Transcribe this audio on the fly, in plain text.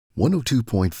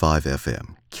102.5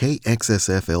 FM,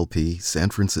 KXSFLP San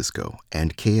Francisco,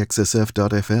 and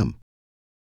KXSF.FM.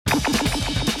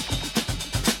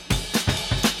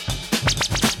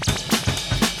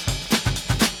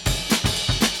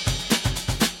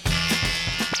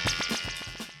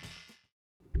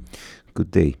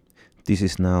 Good day. This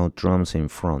is now Drums in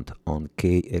Front on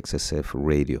KXSF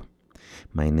Radio.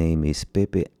 My name is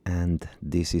Pepe and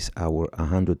this is our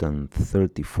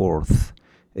 134th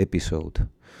episode.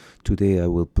 Today I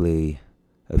will play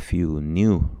a few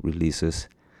new releases,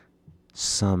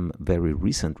 some very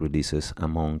recent releases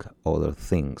among other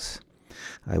things.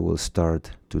 I will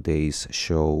start today's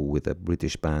show with a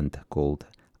British band called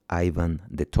Ivan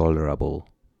the Tolerable.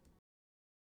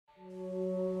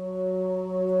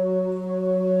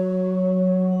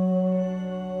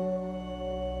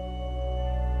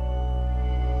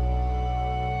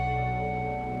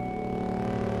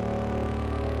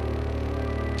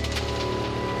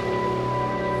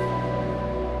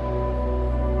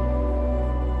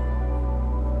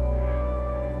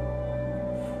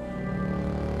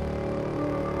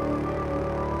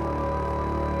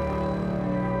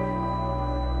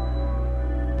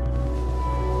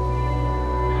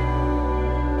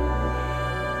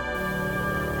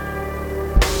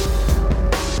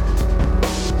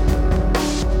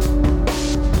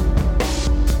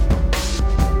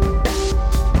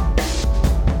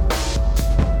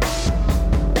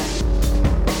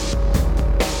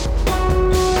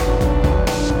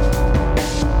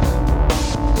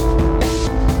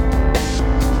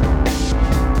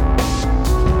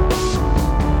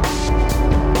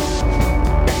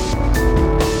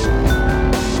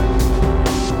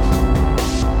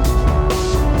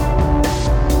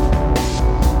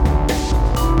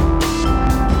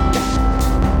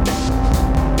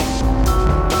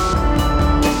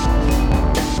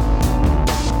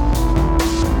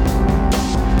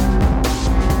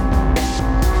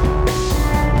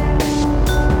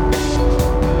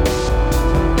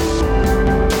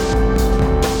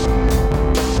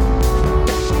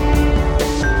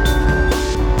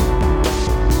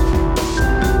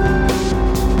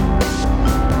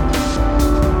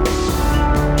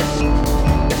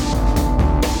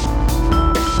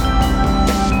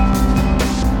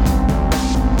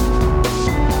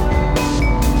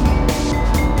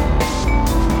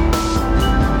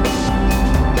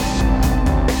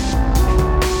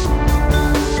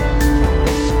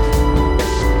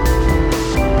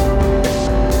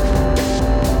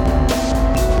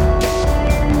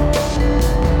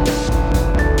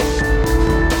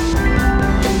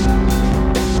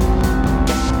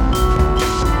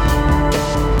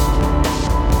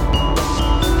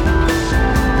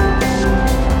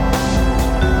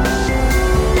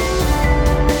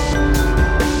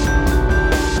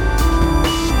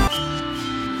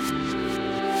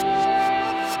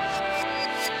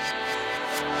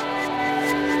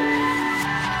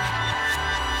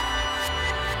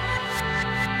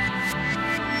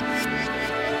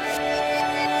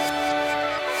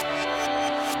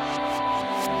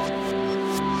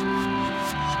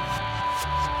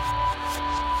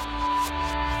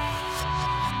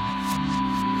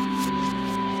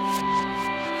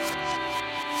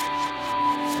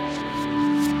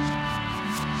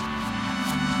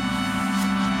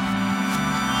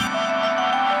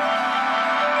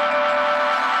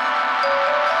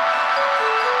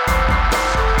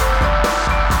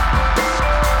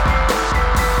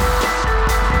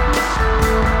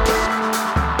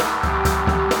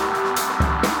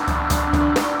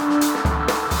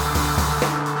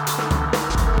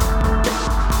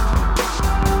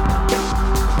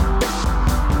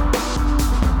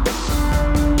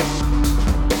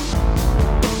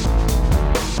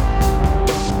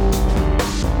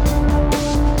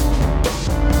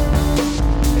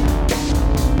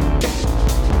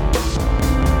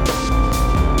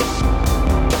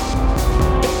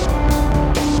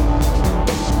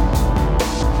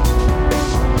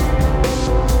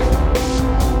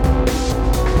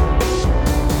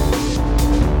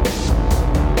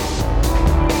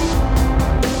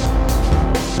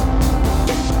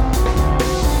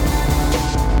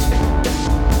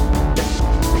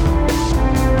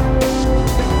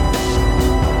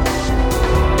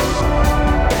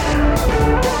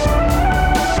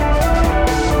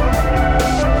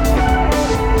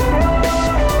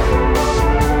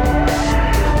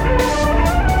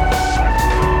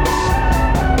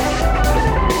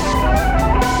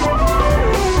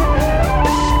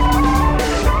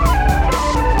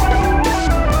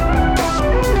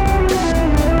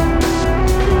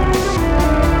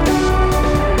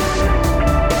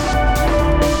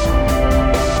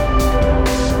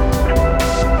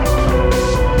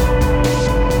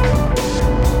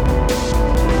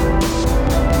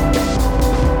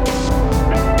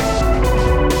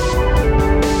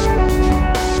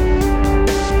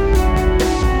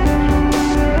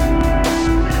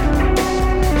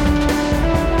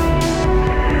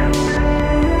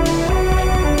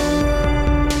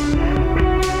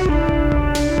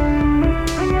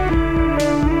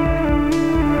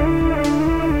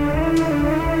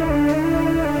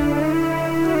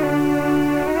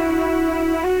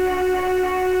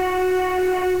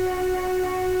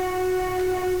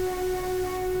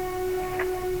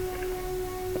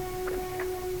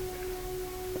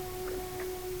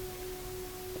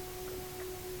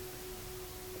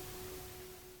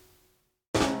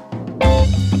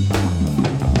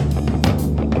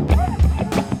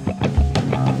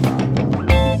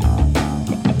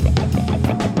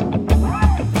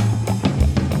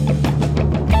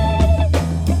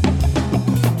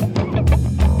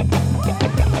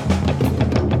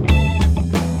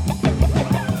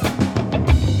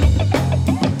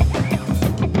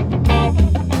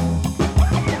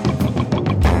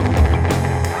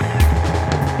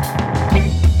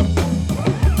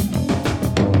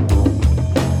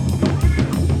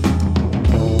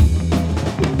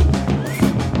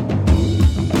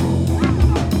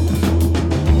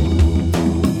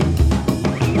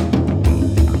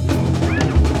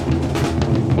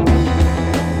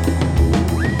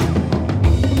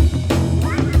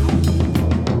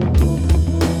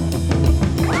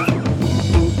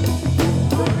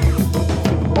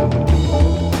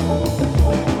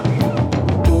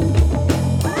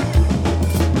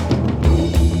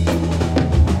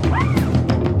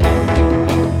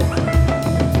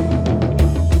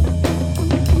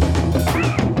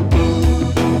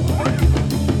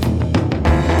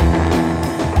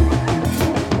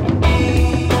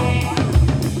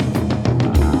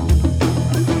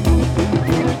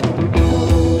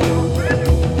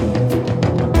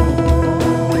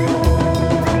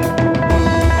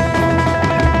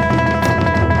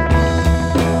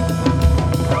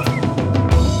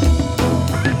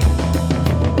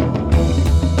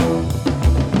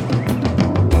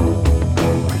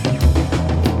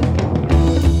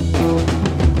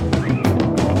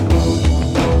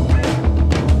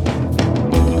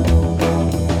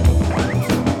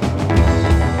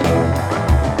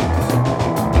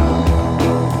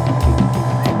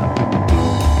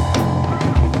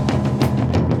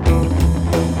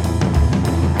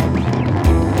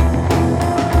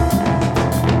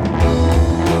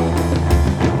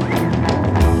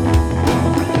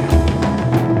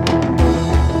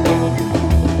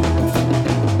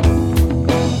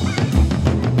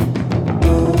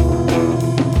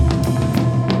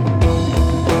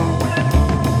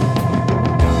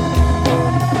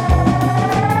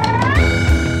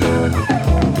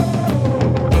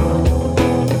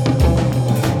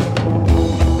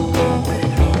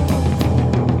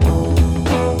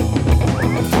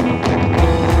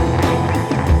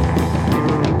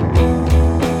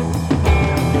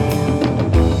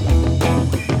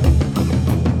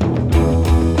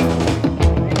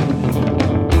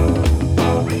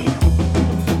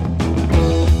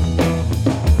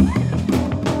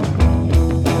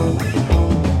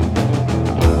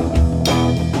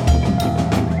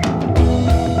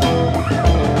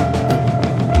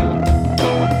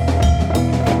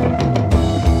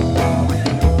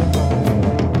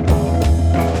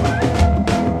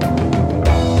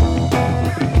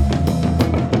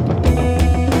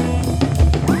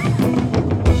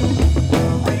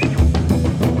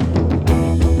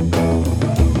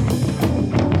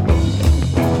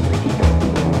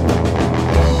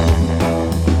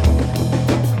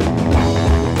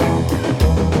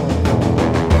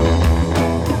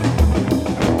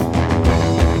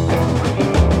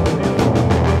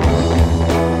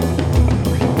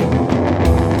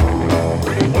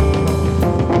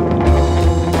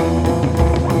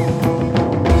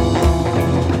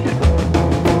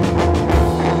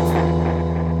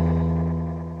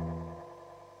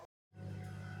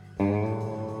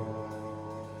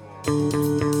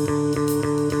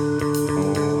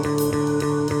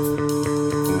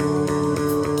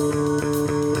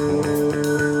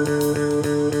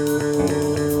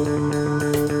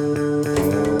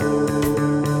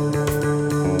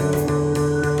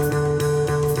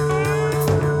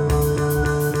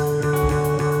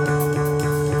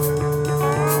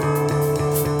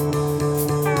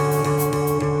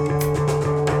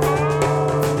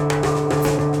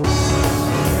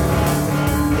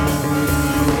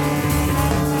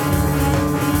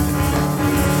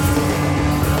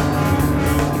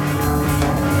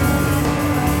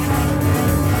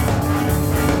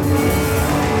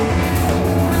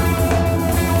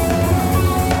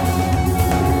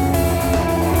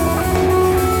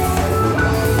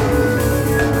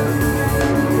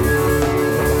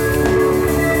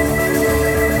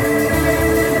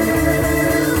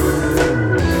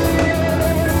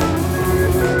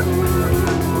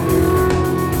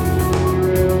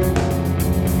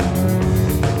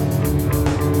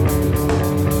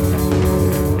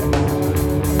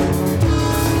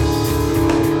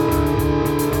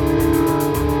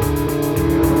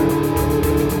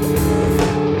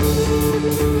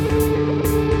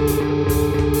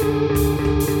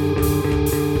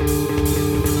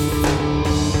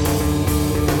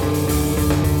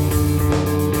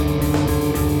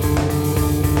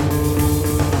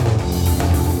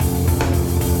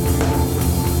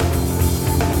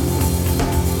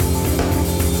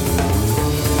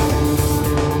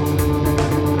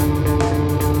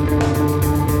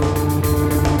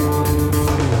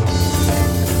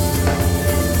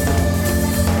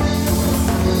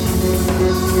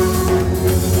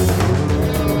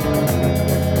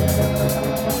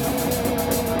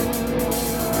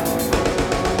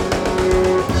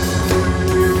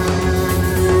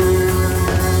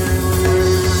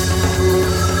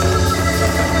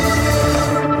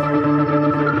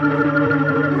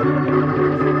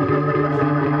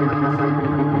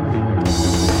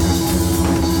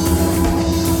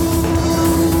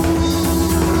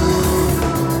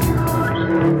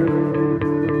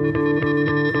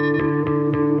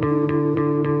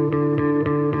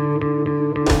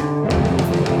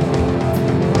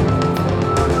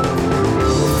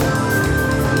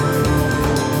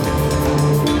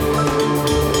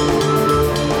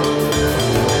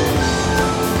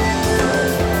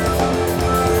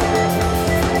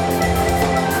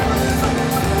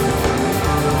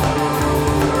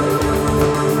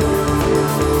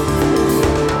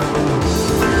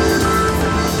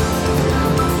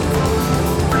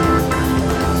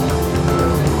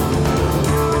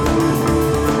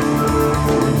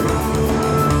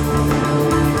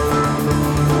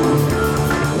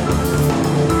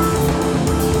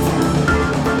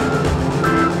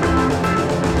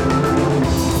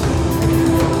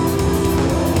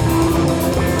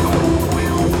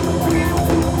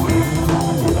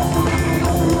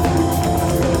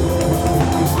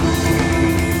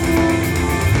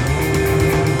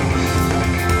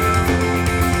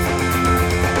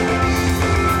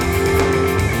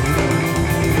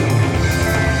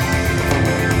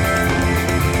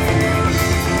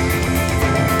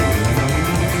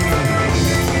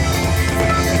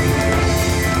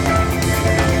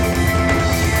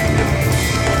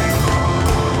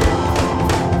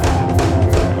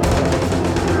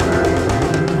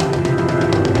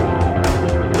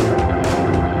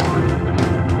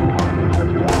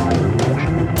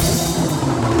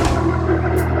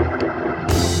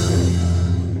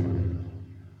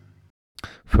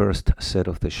 first set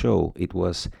of the show. It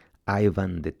was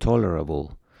Ivan the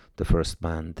Tolerable, the first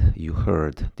band you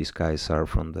heard. These guys are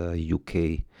from the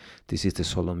UK. This is the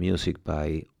solo music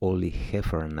by Ollie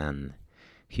Heffernan.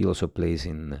 He also plays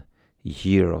in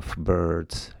Year of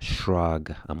Birds,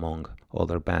 Shrug, among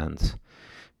other bands.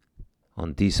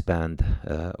 On this band,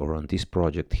 or on this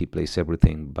project, he plays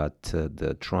everything but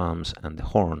the drums and the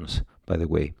horns, by the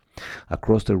way.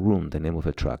 Across the Room, the name of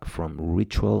the track, from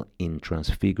Ritual in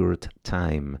Transfigured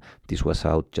Time. This was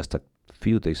out just a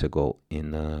few days ago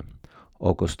in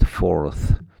August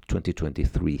 4th,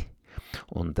 2023.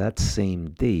 On that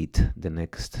same date, the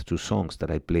next two songs that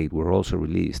I played were also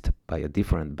released by a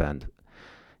different band,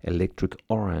 Electric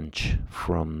Orange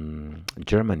from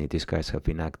Germany. These guys have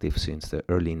been active since the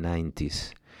early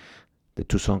 90s. The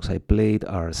two songs I played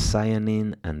are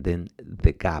Cyanine and then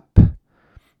The Gap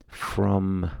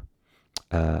from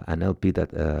an LP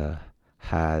that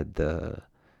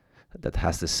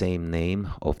has the same name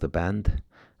of the band,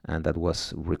 and that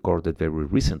was recorded very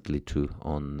recently too,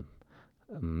 on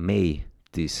May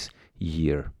this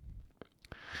year.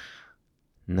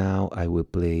 Now I will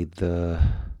play the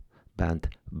band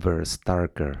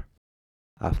Verstarker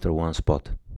after one spot.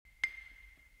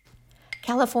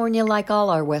 California, like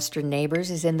all our western neighbors,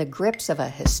 is in the grips of a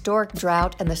historic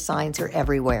drought, and the signs are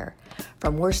everywhere.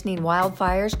 From worsening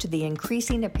wildfires to the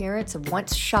increasing appearance of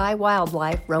once shy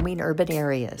wildlife roaming urban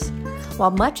areas.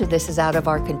 While much of this is out of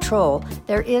our control,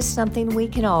 there is something we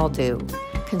can all do.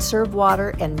 Conserve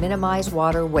water and minimize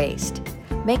water waste.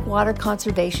 Make water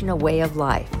conservation a way of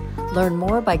life. Learn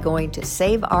more by going to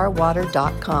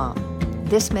saveourwater.com.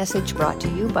 This message brought to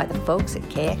you by the folks at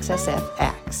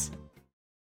KXSF-X.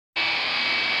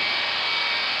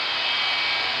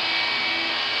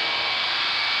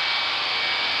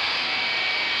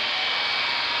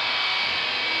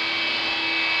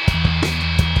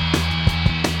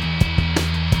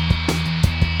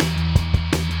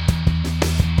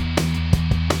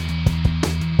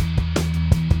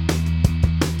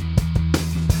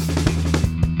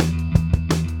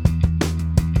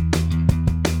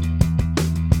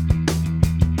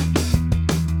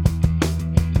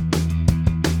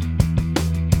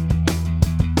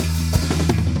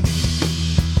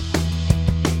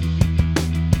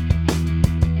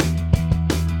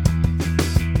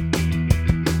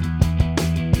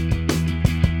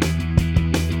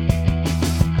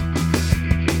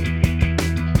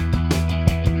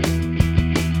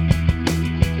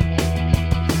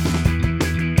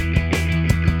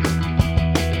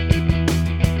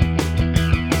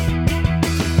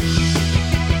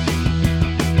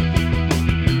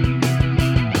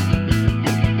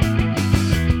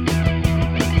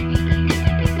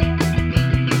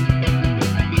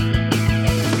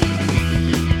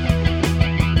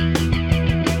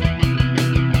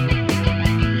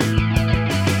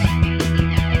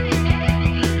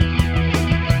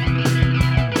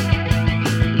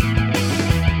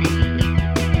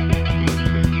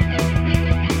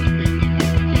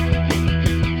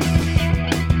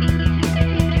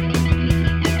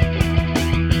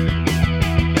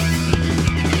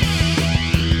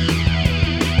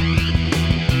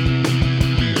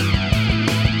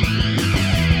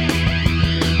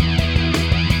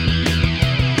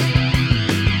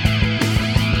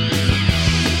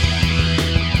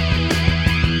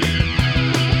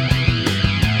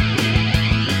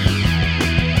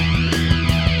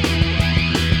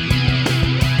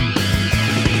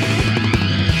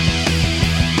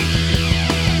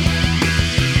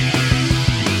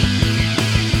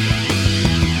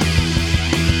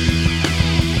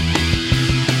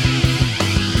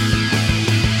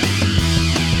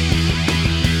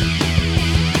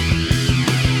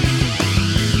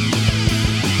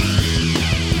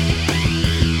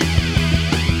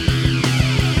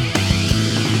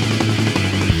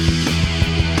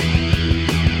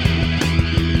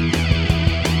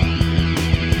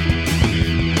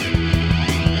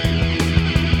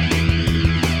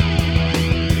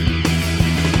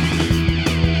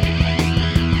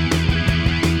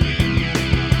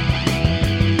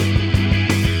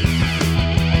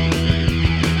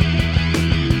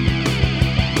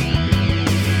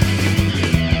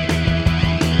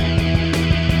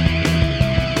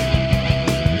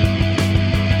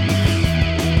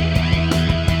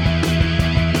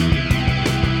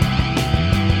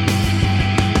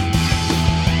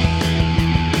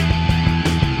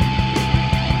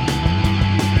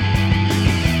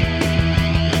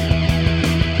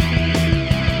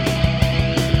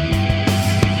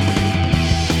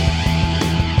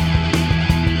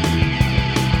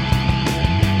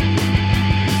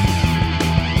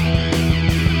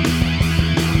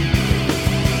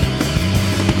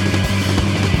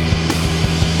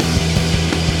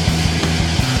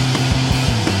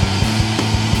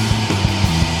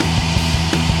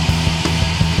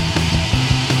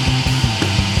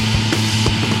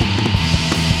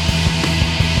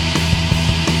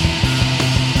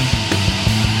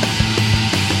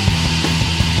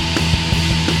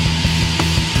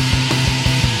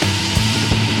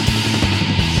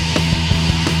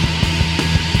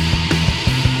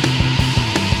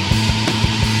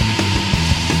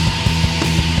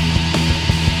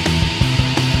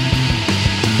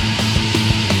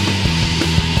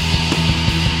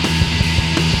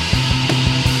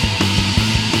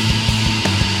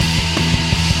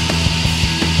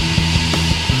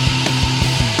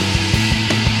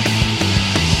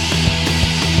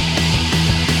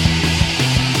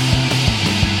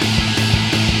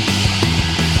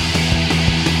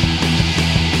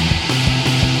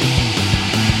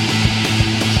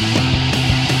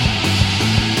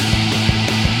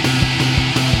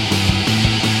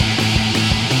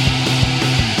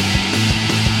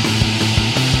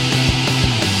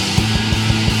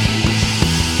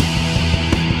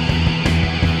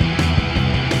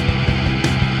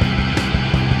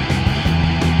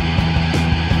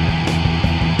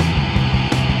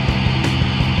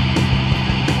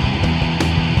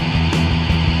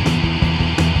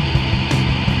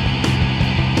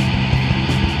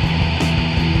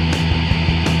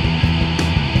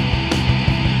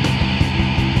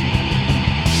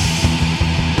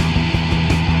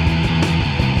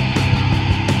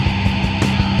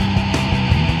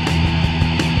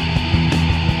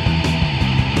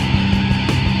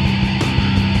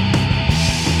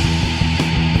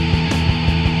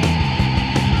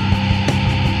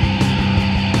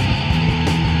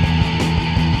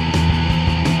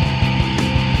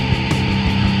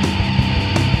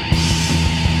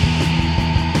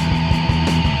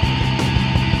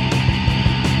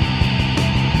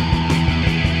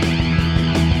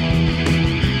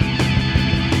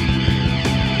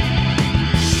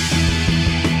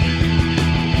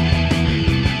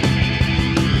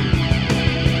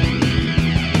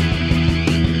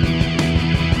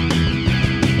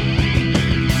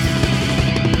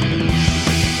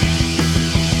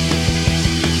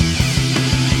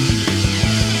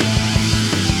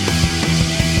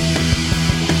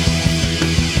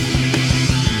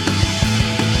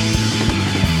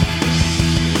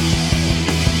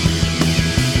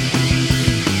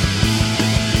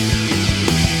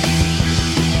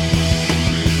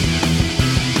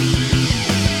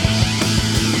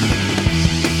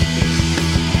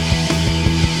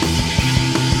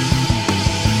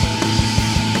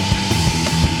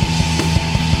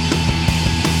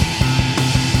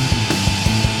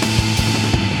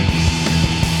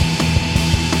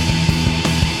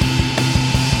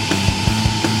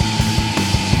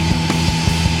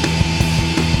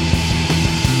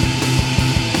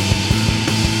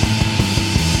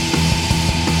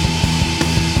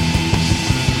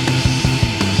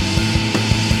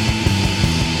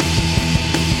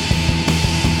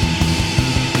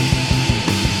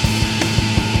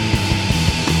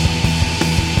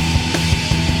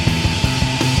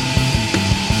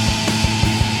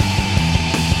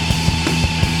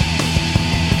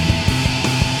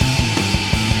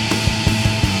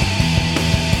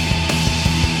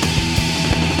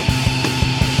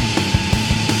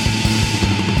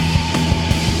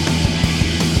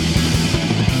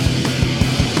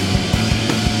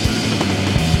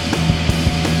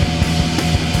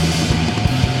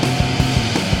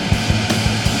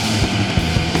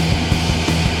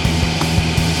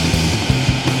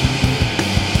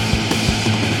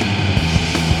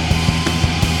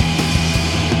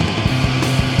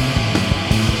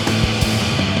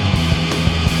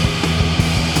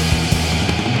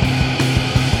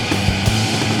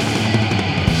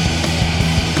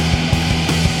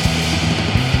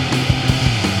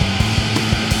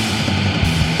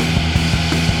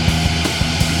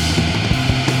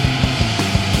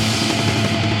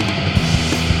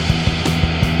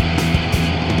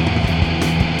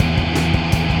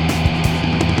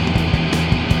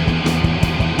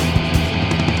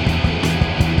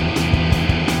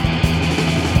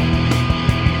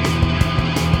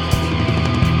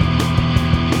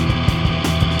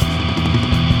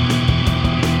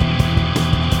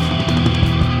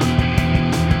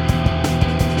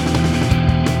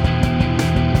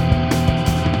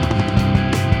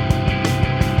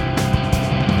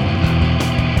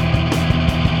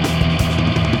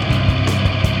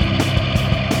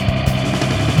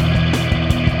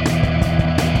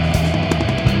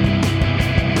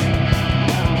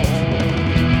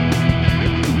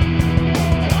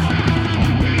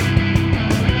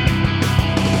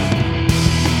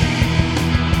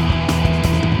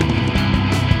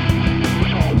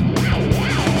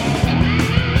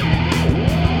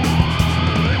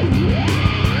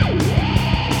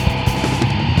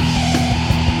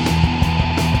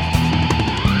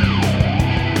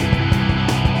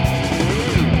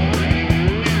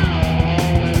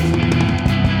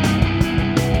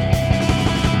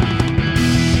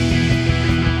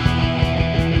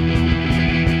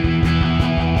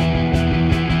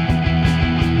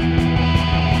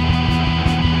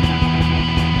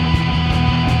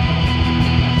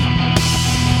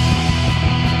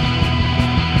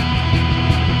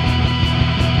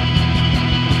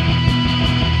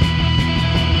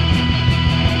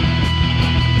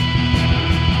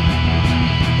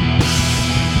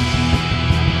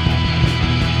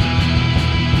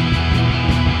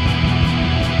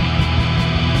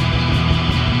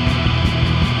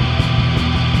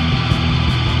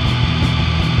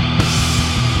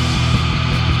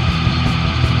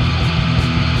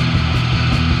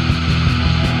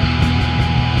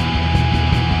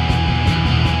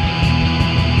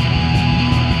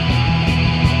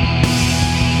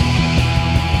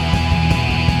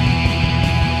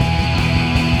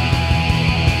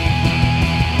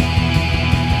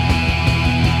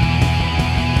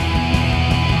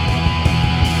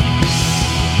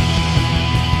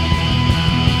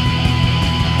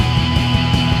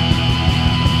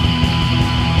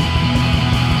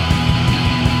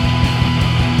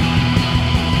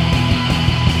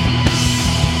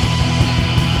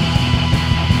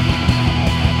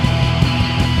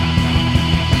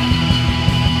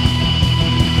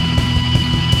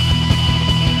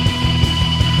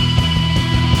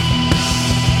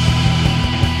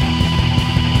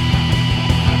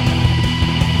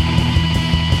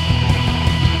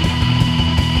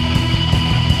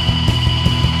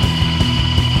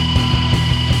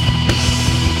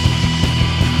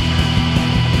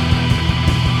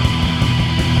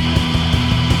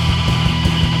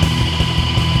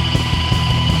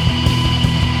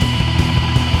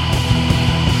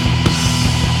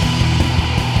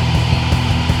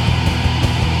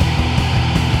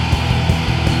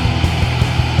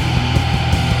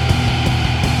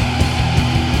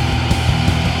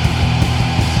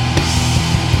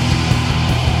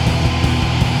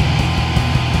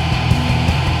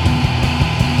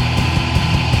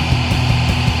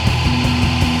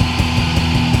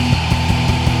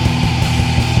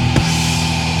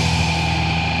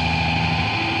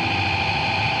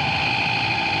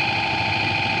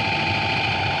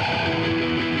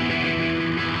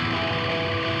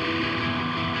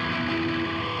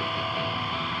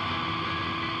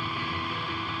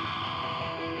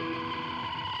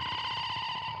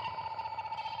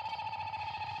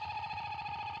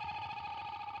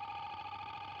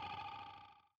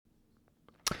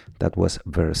 That was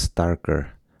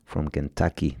Verstarker from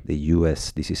Kentucky, the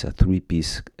US. This is a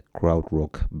three-piece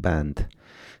Kraut-Rock band.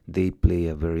 They play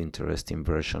a very interesting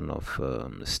version of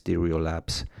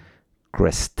Stereolab's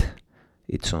Crest.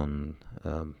 It's on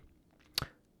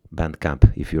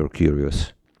Bandcamp if you're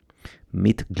curious.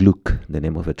 Mit Glück, the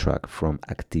name of a track from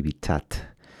Activitat.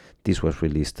 This was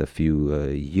released a few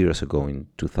years ago in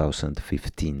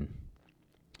 2015.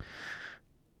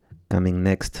 Coming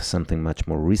next, something much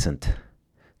more recent,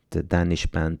 the Danish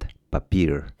band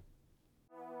Papir.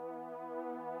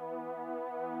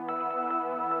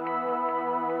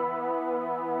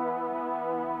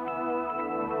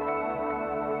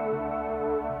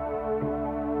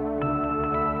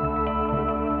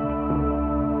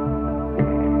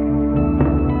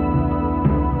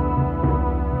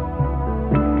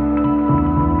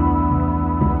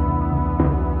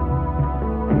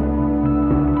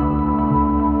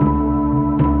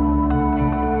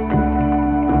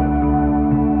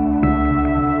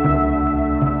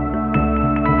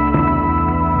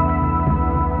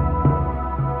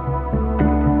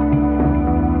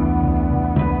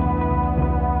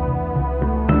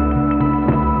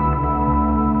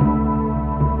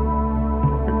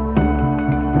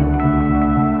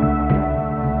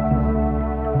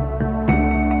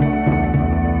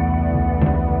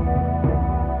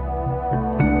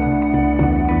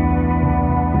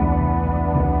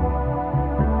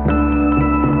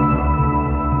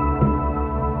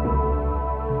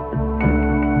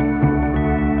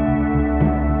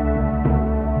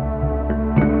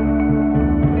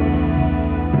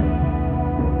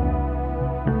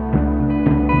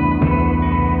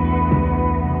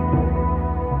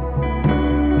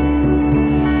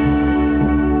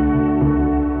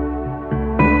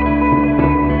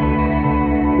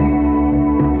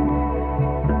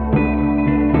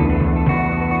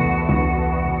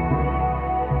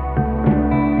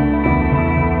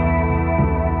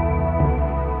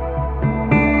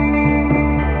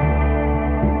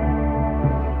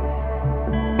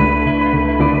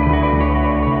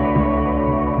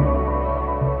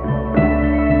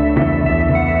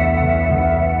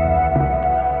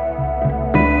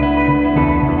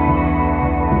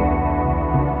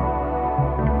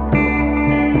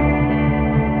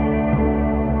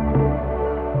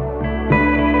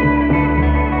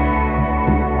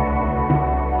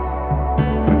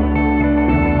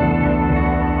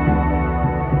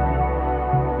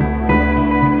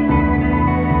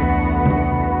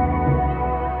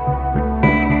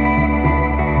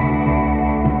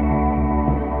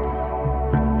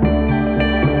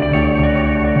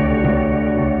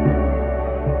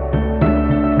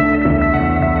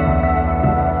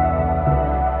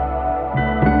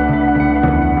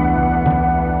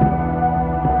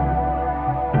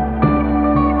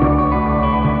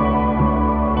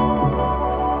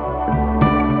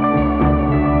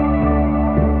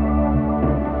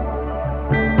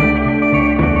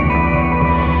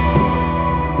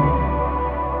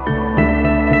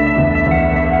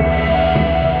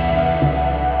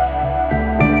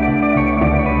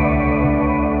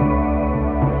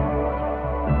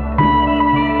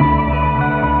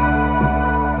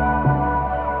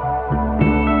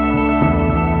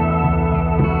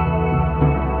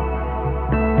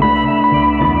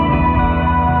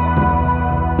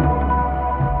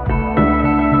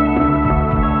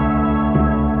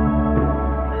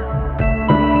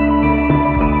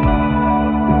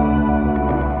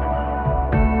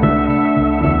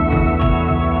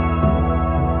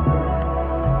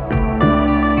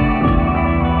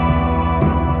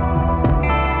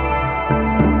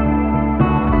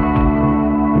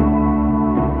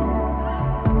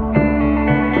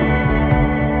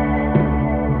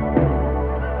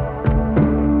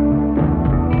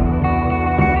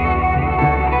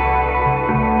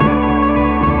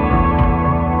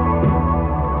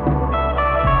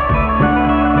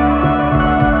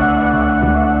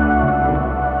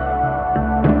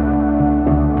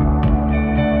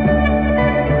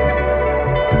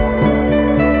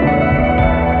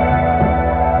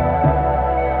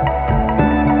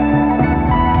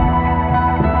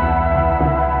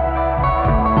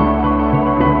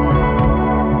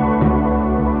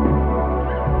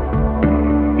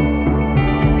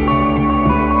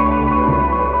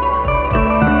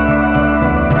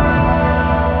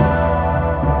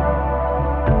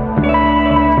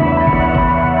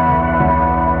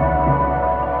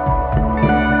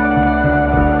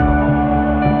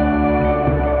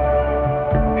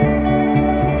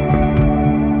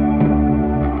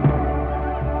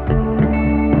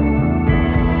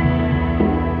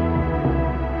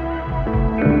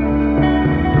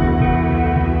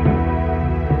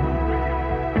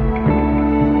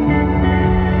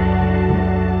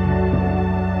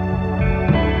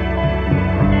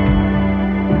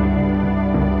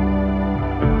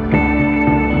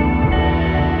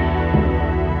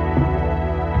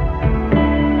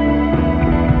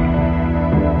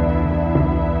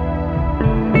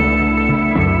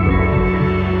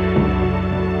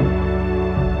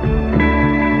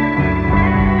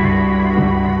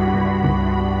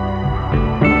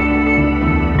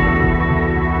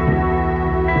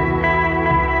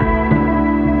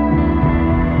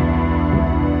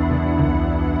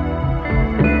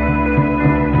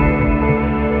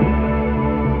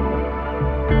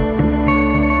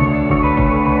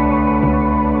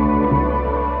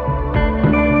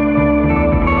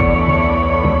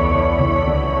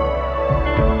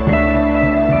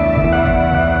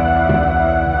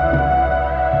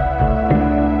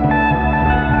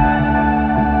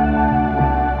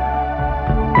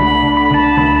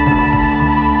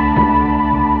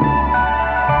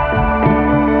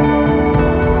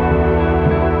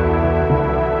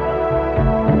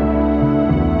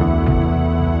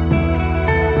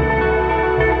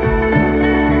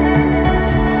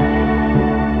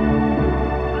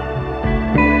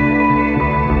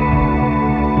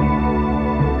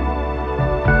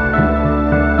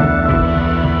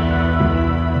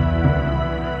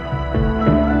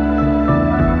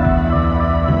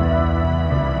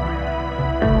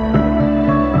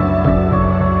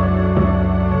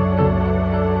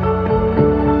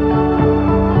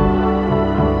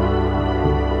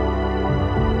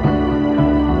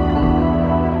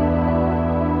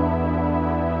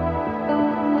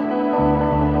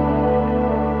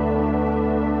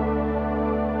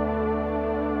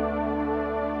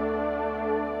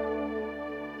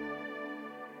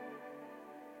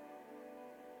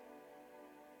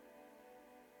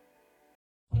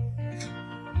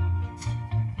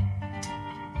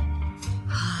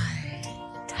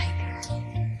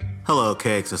 Hello,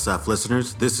 KXSF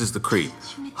listeners. This is The Creep,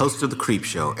 host of The Creep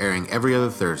Show, airing every other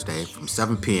Thursday from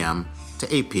 7 p.m.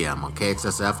 to 8 p.m. on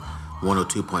KXSF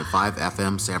 102.5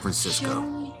 FM San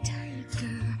Francisco.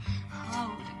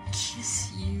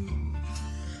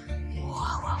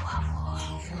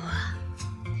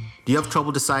 Do you have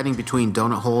trouble deciding between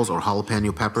donut holes or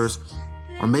jalapeno peppers?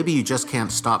 Or maybe you just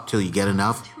can't stop till you get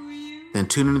enough? Then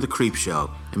tune into The Creep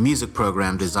Show, a music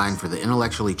program designed for the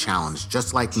intellectually challenged,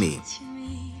 just like me.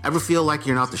 Ever feel like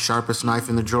you're not the sharpest knife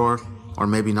in the drawer? Or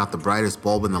maybe not the brightest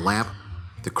bulb in the lamp?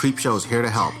 The Creep Show is here to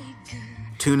help.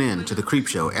 Tune in to The Creep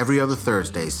Show every other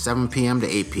Thursday, 7 p.m. to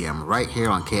 8 p.m. right here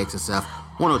on KXSF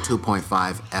 102.5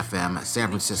 FM San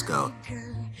Francisco.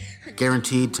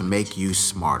 Guaranteed to make you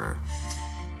smarter.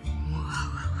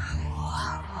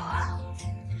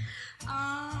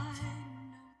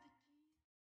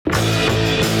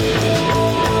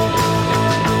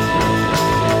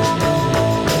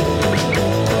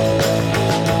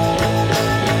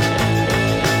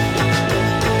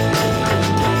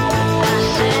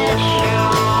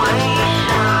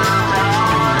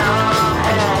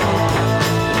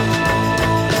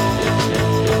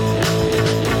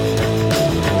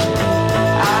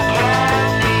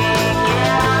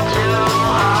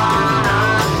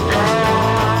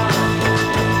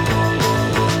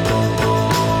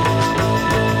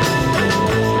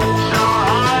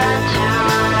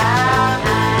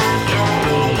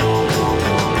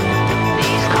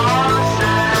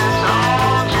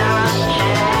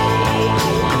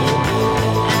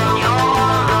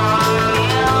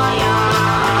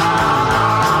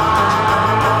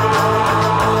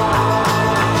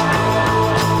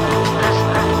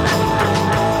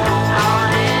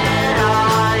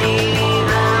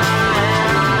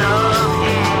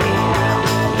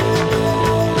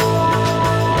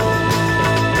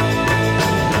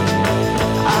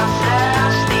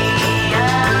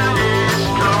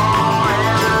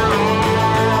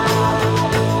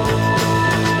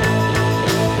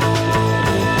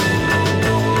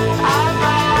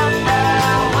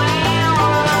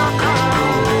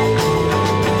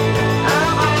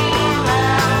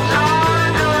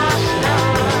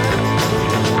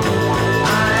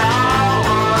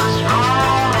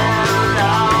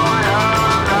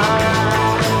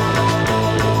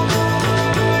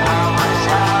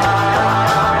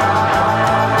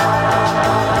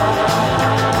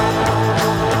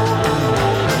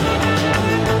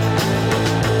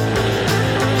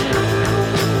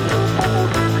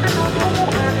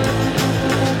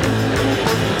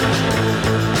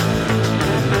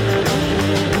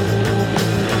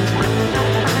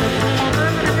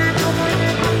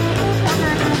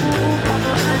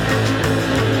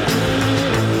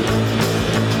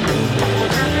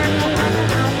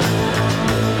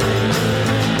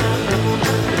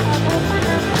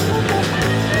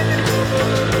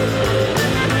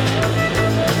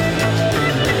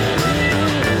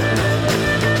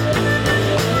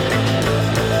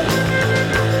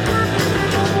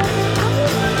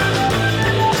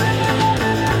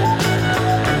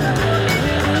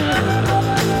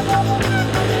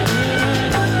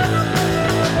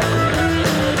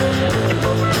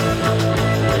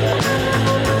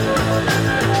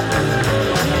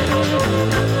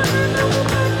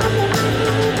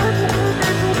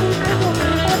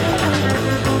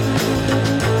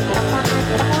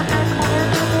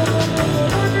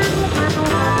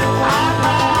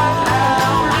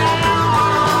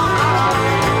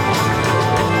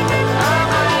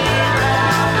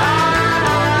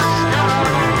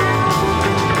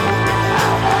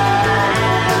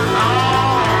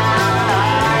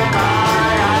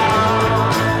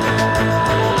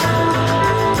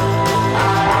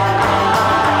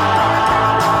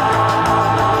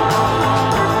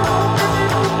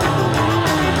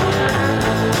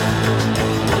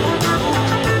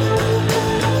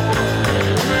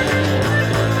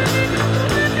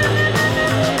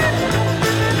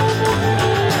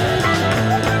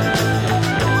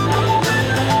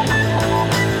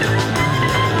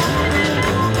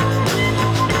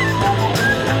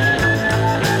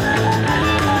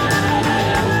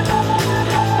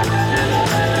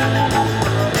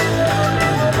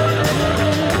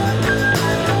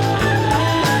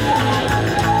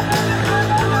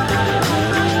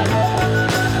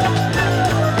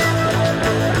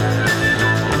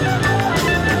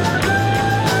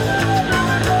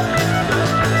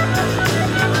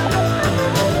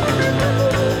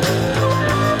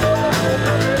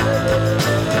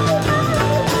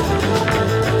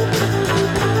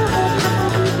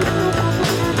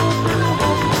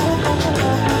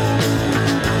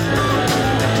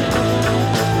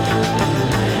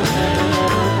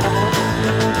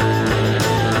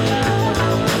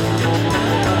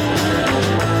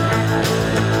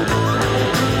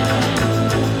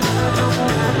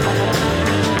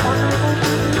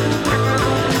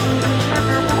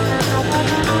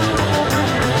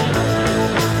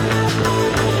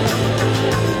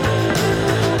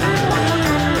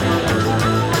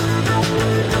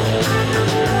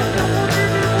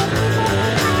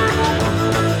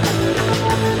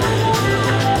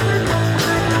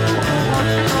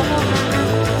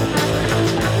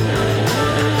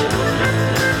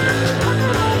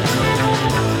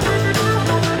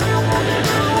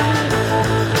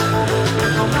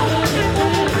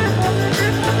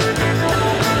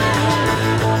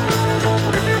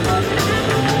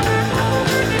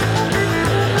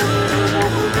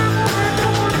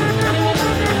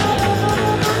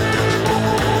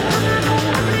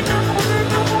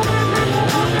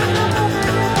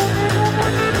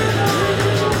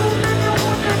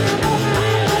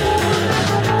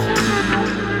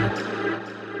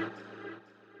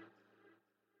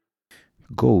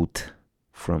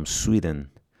 from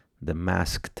Sweden, the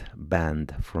masked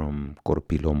band from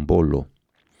Korpilombolo.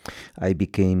 I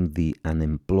became the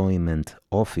Unemployment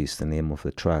Office, the name of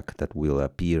the track that will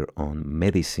appear on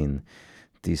Medicine.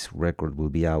 This record will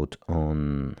be out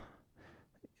in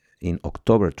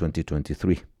October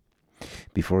 2023.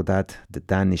 Before that, the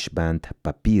Danish band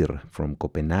Papir from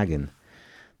Copenhagen.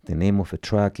 The name of the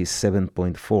track is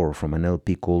 7.4 from an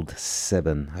LP called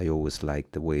 7. I always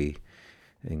like the way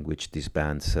in which these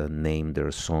bands name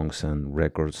their songs and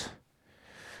records.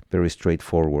 Very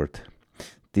straightforward.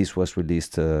 This was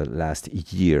released last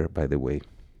year, by the way.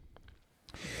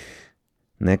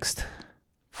 Next,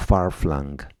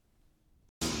 Farflang.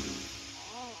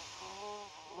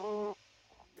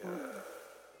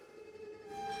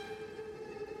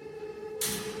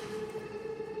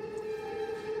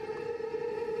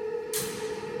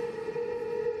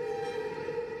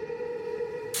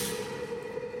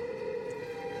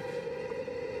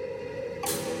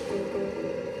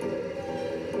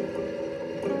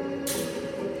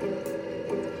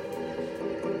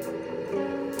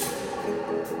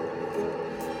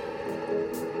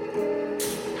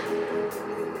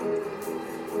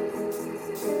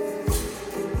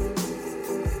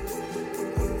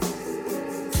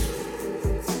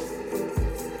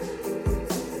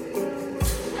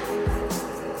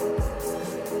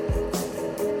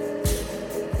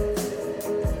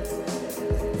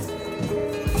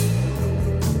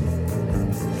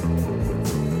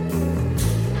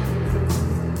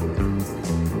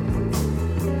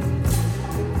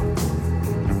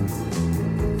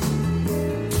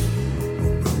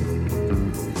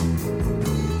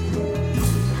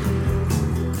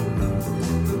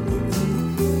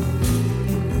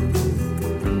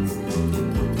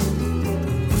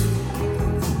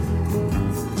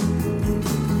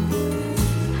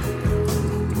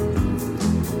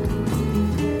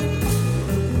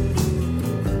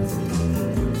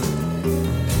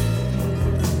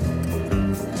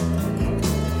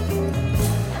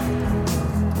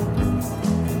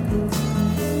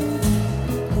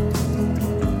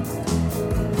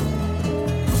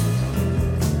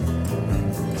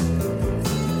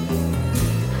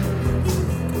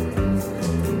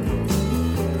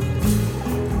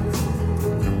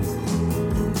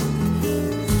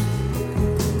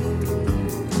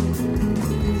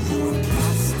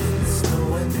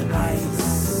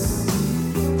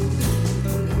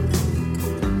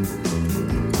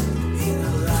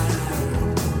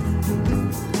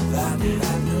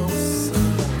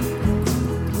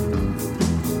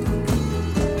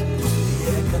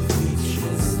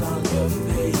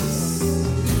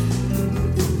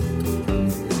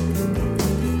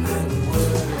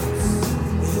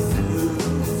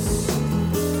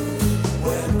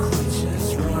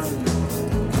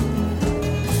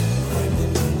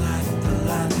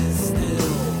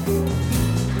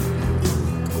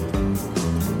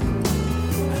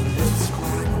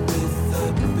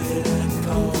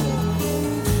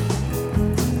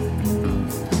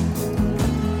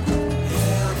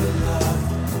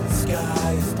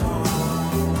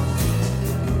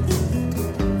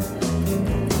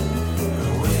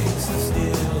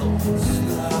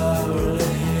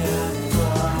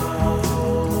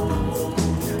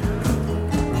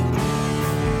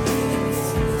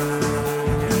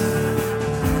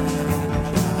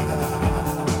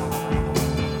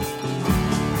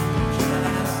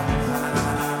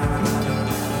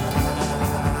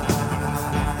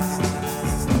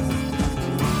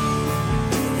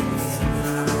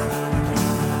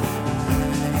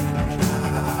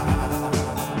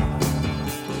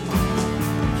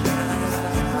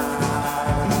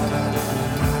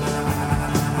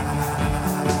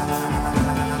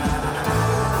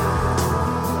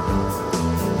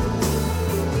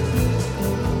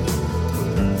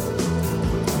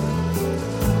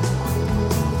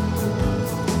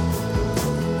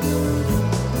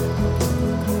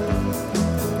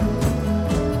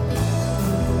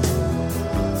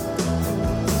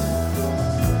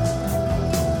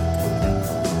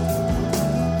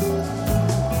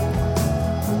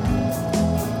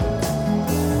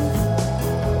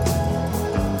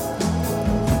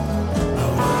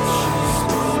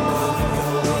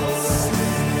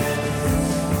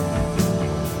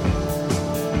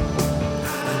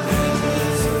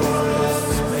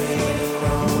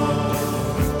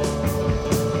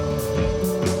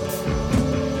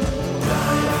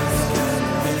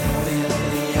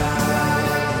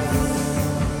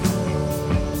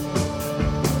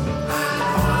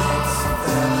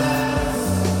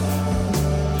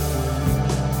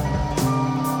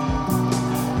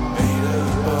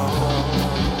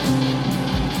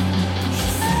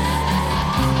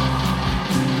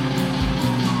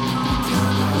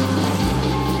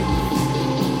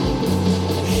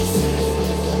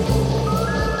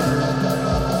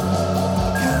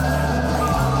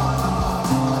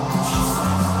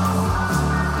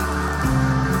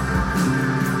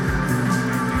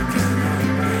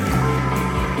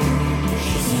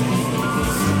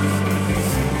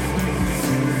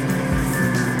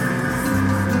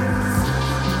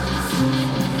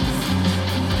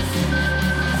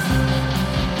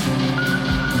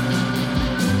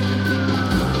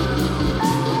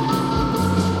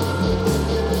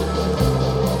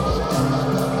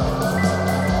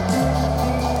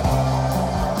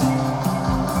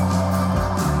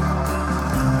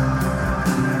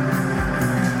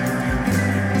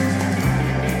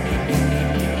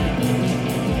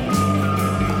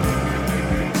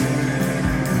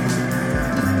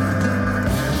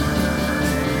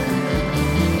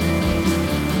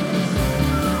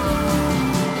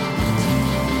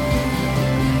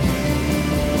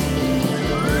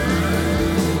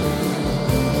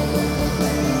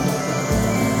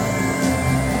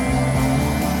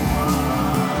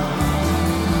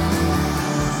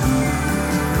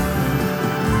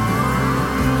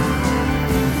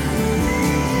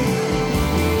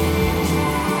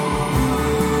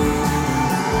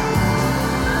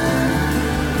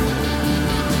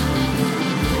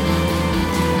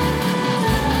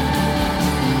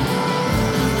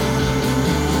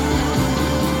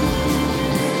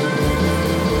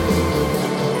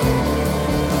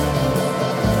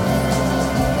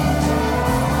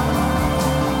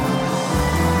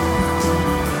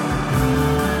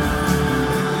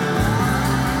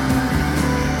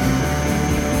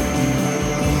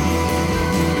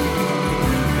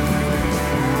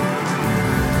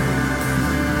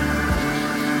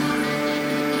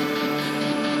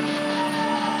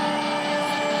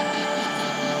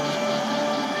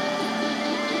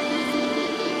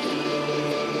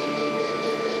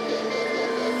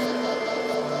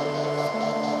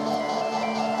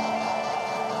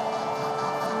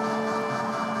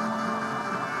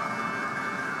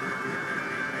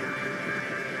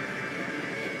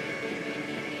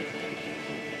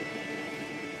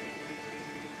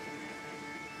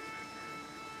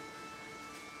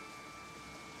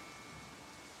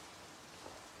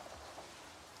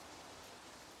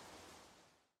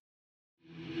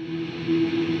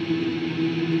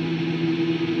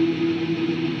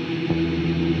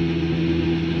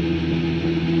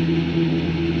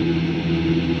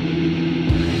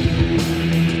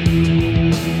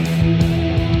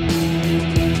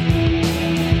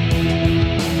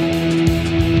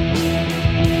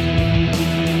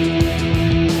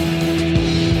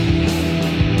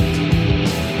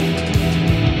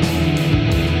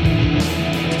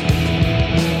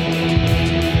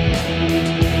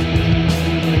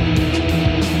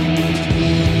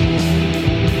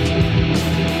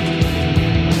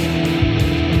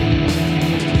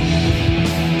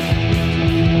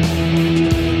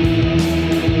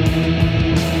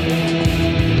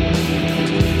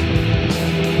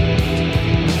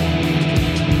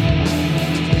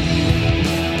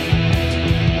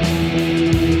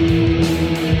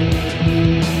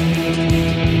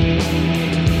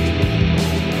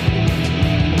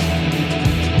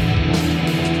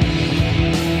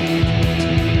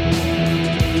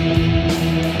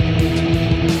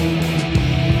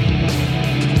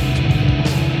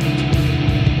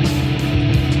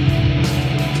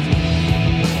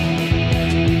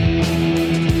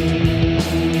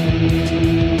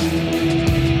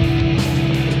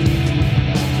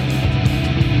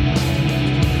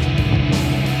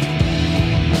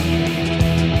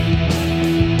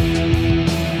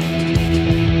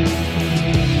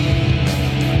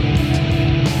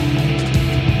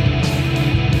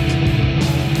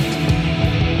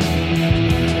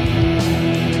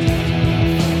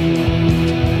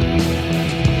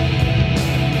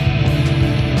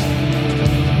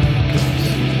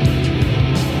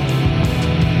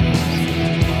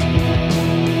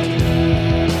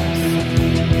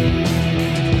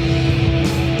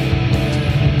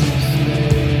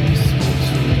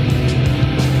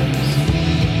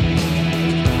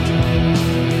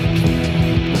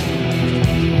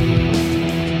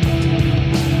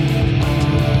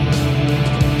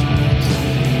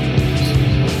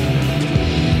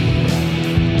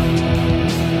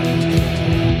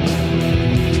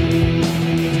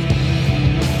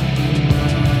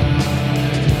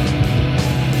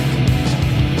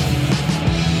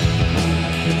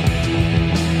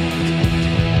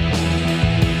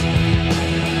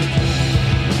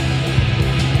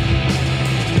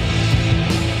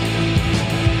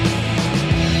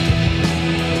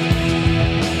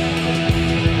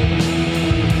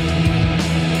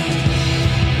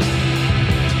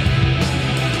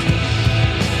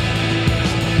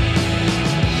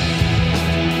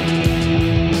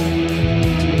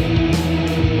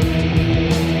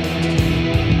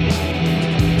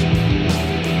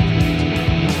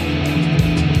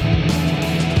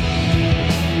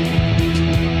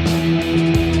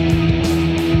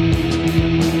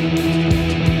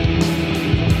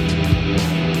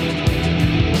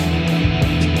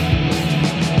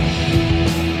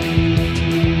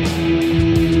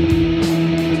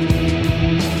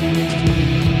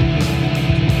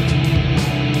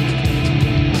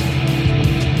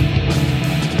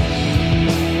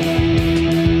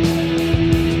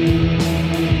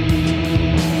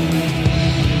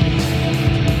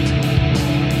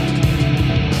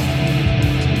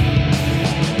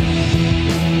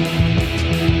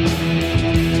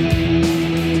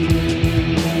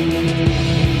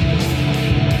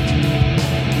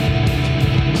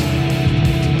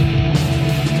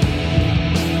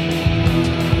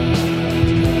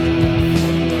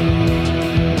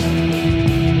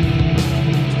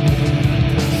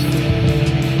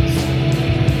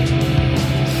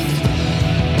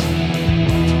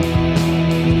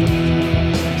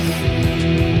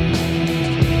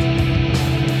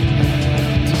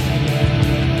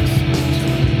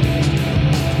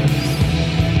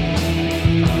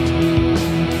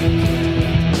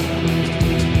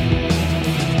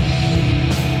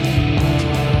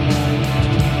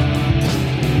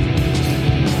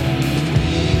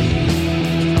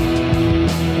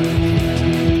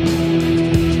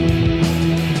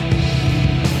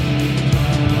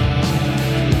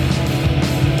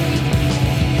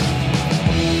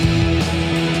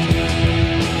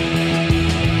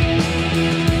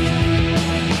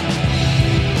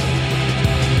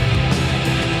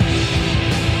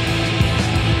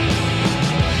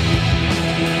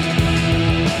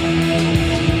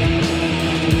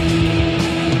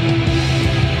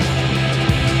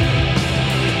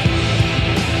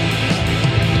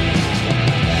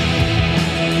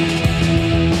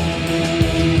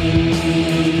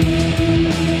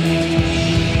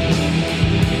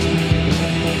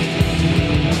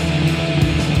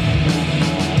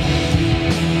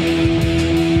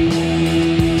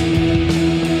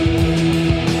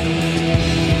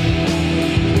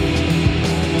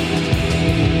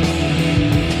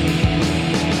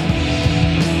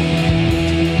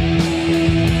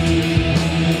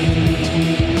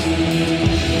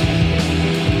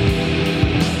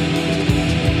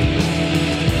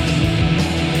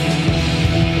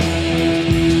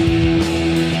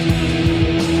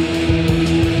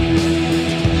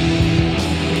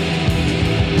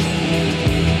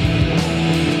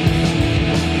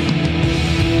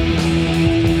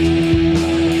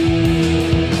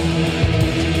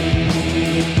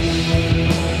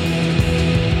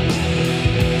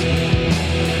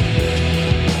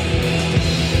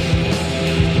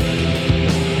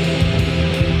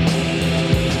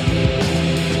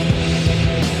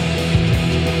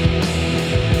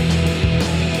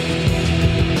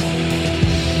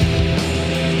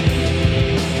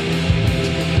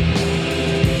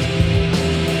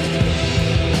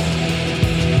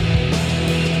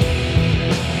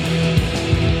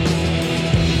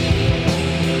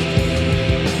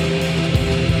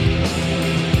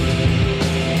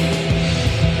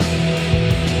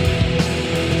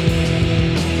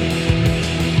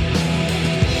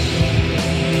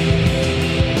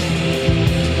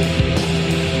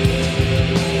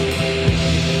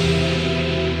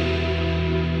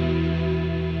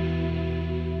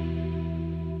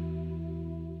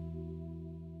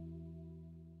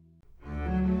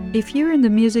 If you're in the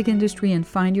music industry and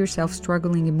find yourself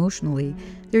struggling emotionally,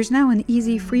 there's now an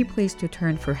easy, free place to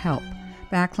turn for help.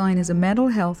 Backline is a mental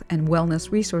health and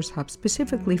wellness resource hub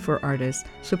specifically for artists,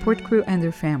 support crew, and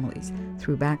their families.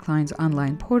 Through Backline's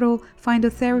online portal, find a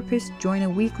therapist, join a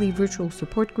weekly virtual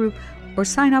support group, or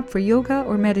sign up for yoga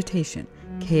or meditation.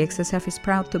 KXSF is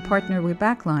proud to partner with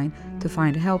Backline to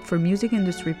find help for music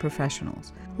industry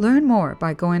professionals. Learn more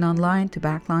by going online to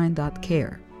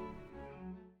backline.care.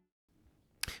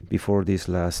 Before this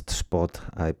last spot,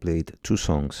 I played two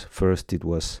songs. First, it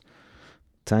was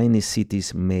Tiny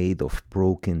Cities Made of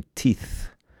Broken Teeth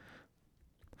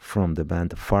from the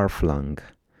band Farflung.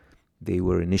 They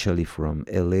were initially from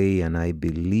LA, and I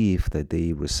believe that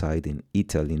they reside in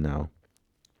Italy now.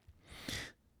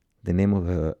 The name of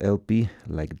the LP,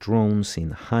 Like Drones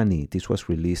in Honey, this was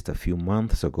released a few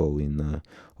months ago in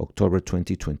October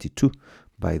 2022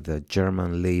 by the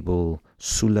German label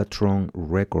Sulatron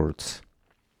Records.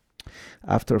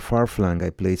 After Farflung,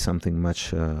 I played something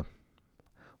much more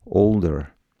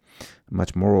older.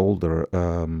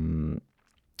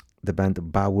 The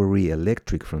band Bowery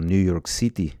Electric from New York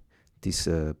City. These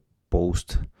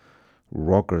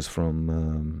post-rockers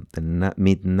from the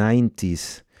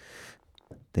mid-90s.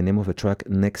 The name of a track,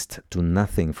 Next to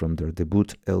Nothing, from their debut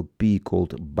LP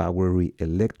called Bowery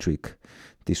Electric.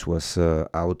 This was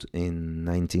out in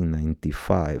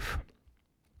 1995.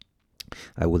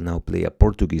 I will now play a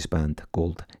Portuguese band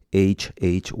called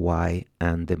HHY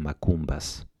and the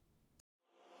Macumbas.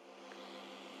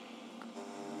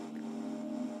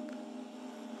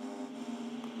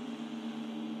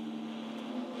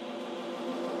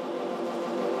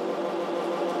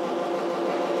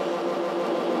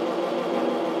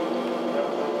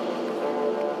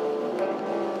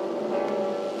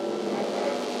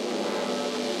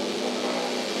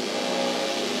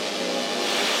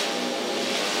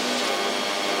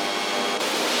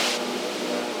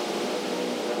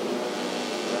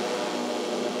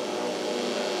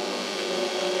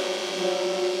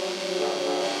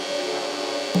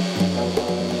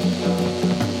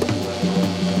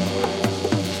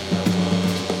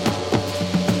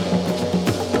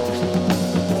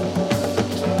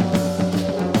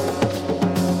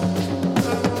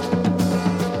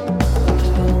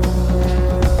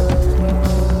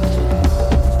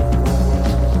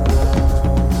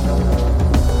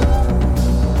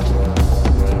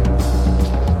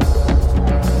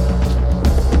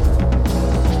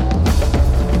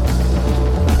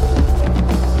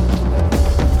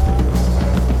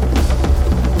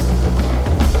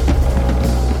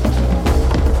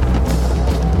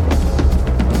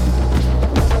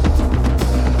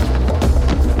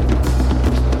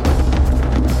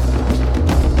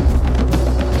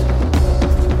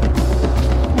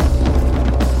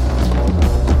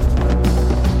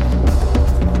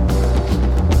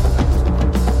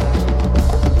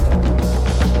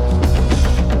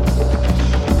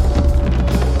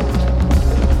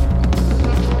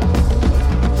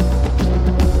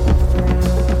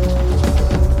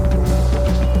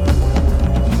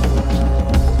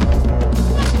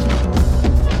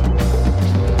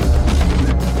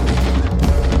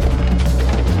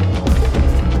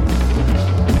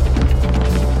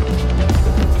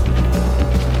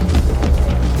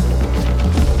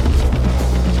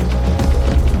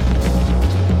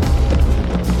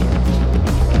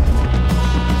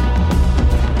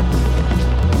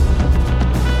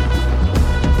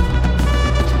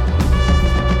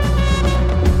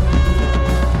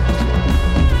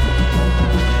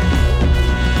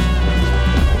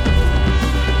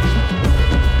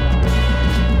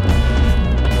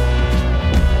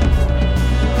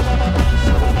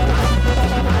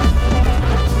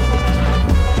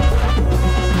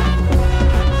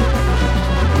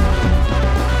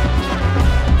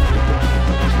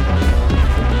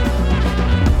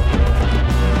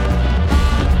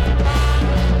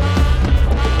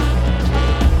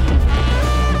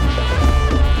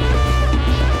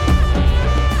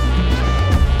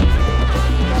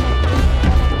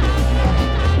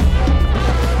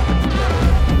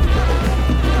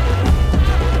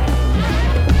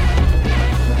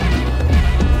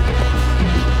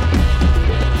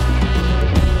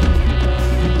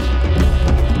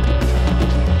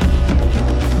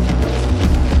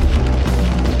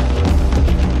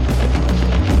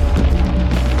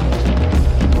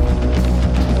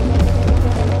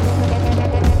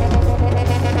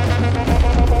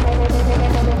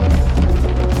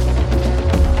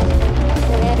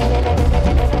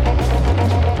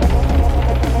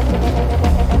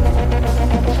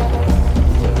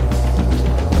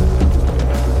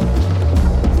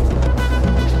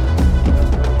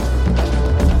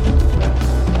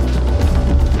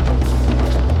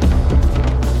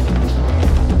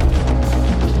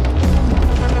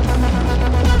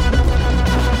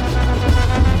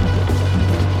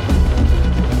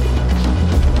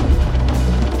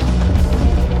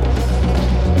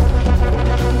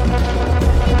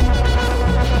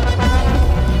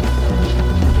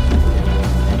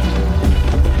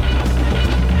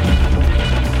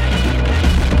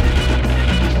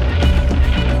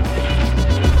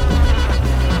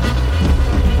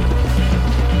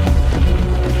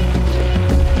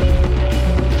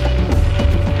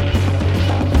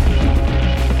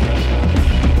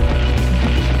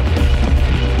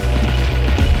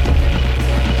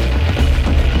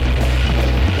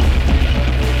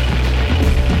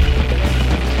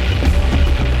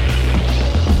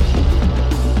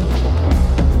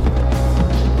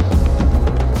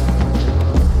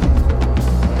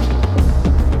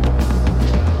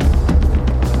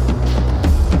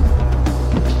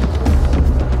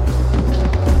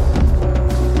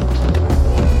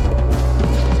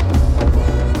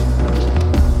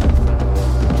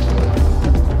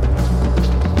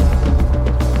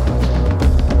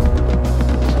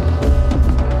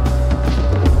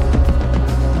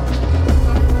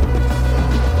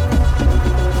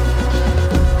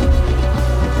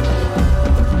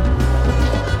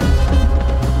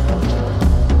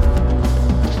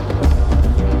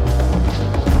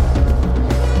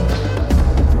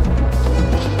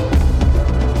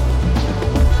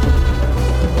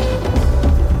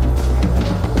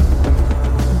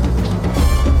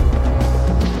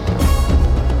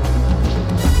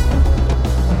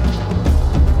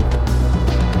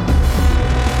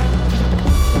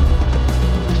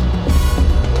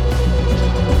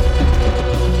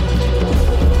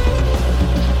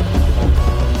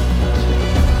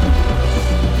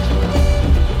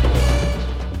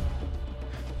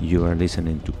 You are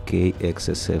listening to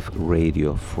KXSF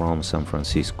Radio from San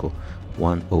Francisco,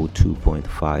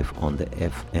 102.5 on the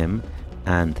FM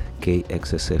and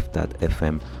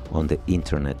KXSF.FM on the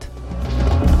internet.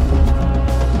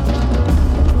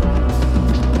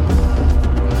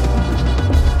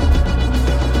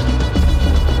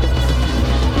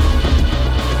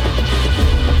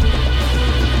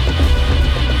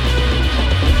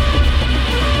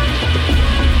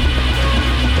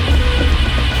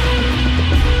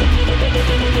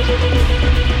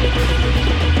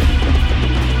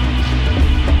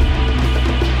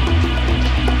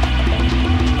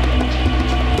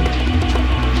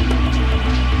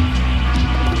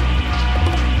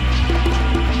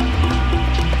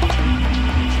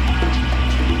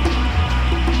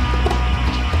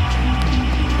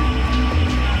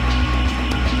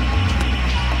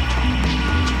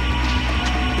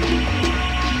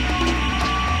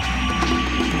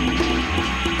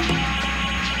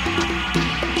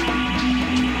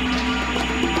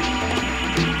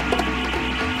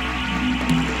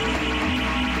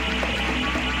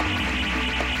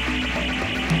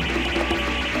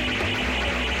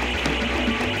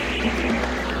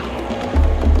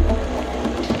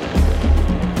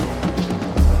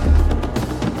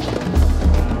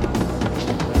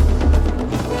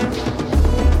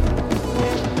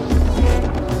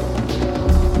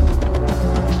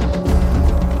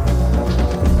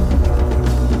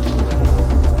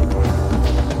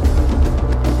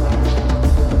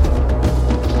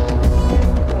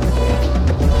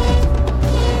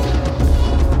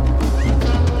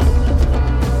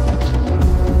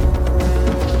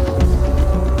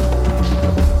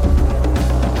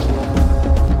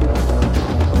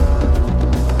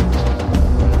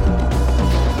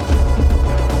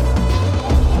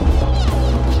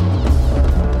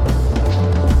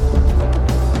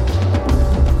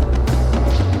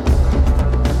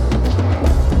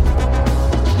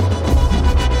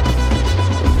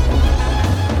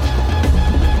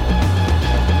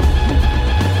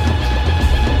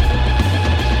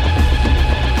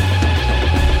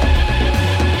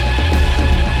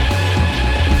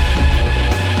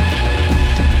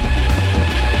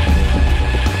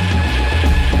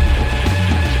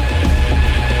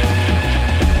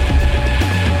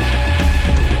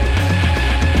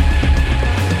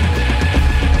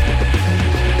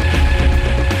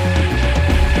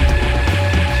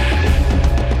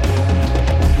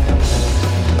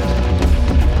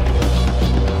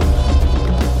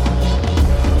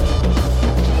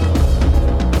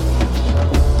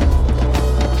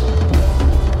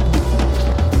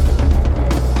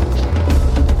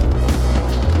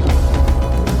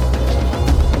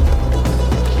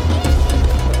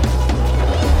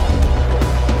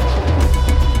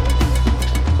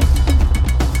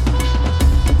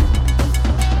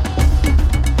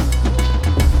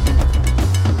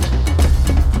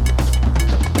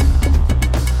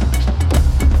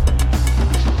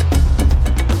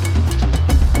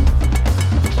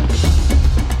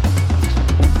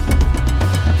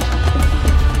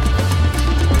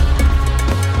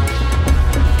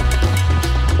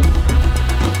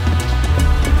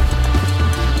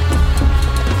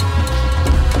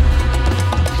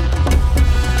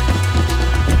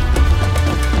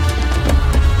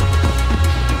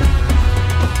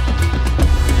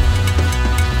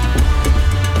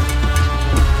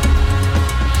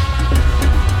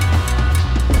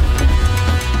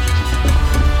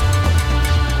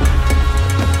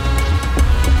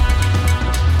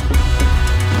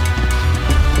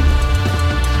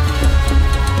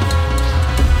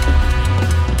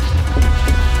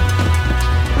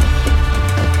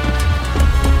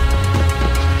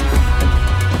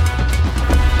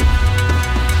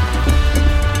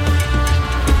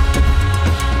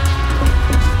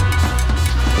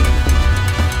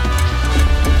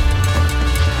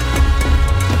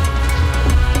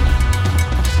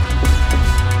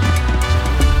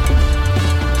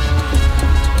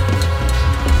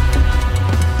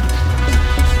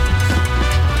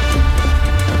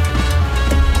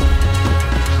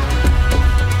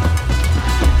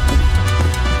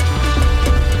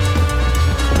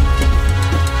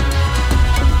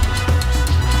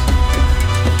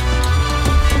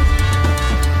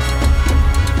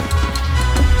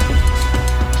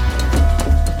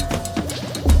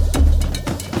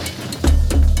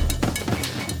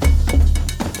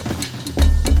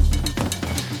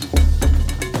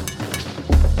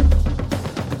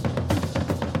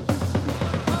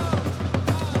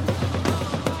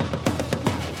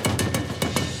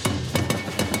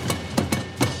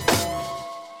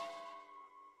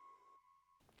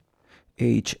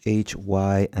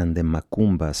 HHY and the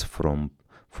Macumbas from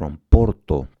from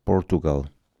Porto, Portugal.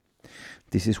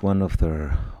 This is one of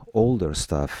their older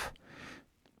stuff.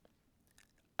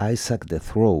 Isaac the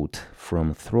Throat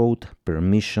from Throat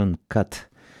Permission Cut.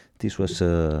 This was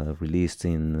released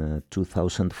in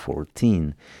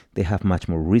 2014. They have much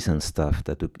more recent stuff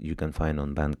that you can find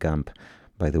on Bandcamp,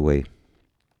 by the way.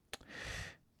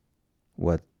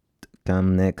 What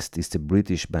comes next is the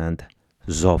British band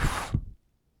Zoff.